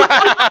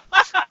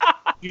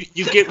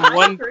 You get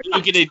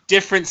you get a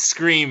different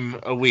scream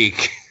a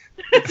week.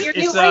 Your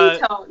new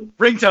ringtone.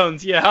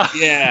 Ringtones, yeah.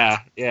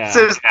 Yeah.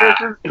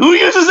 Who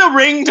uses a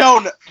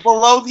ringtone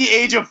below the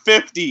age of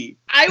 50?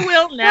 I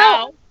will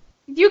now.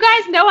 You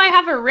guys know I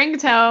have a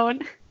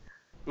ringtone.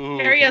 Ooh,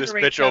 Harry has this a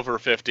bitch ringtone. over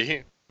 50.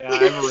 Yeah, I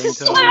have a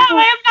ringtone. Wow,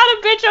 I am not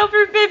a bitch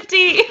over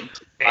 50.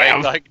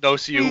 I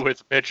diagnose you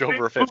with bitch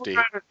over 50.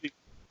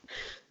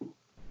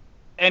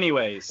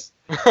 Anyways,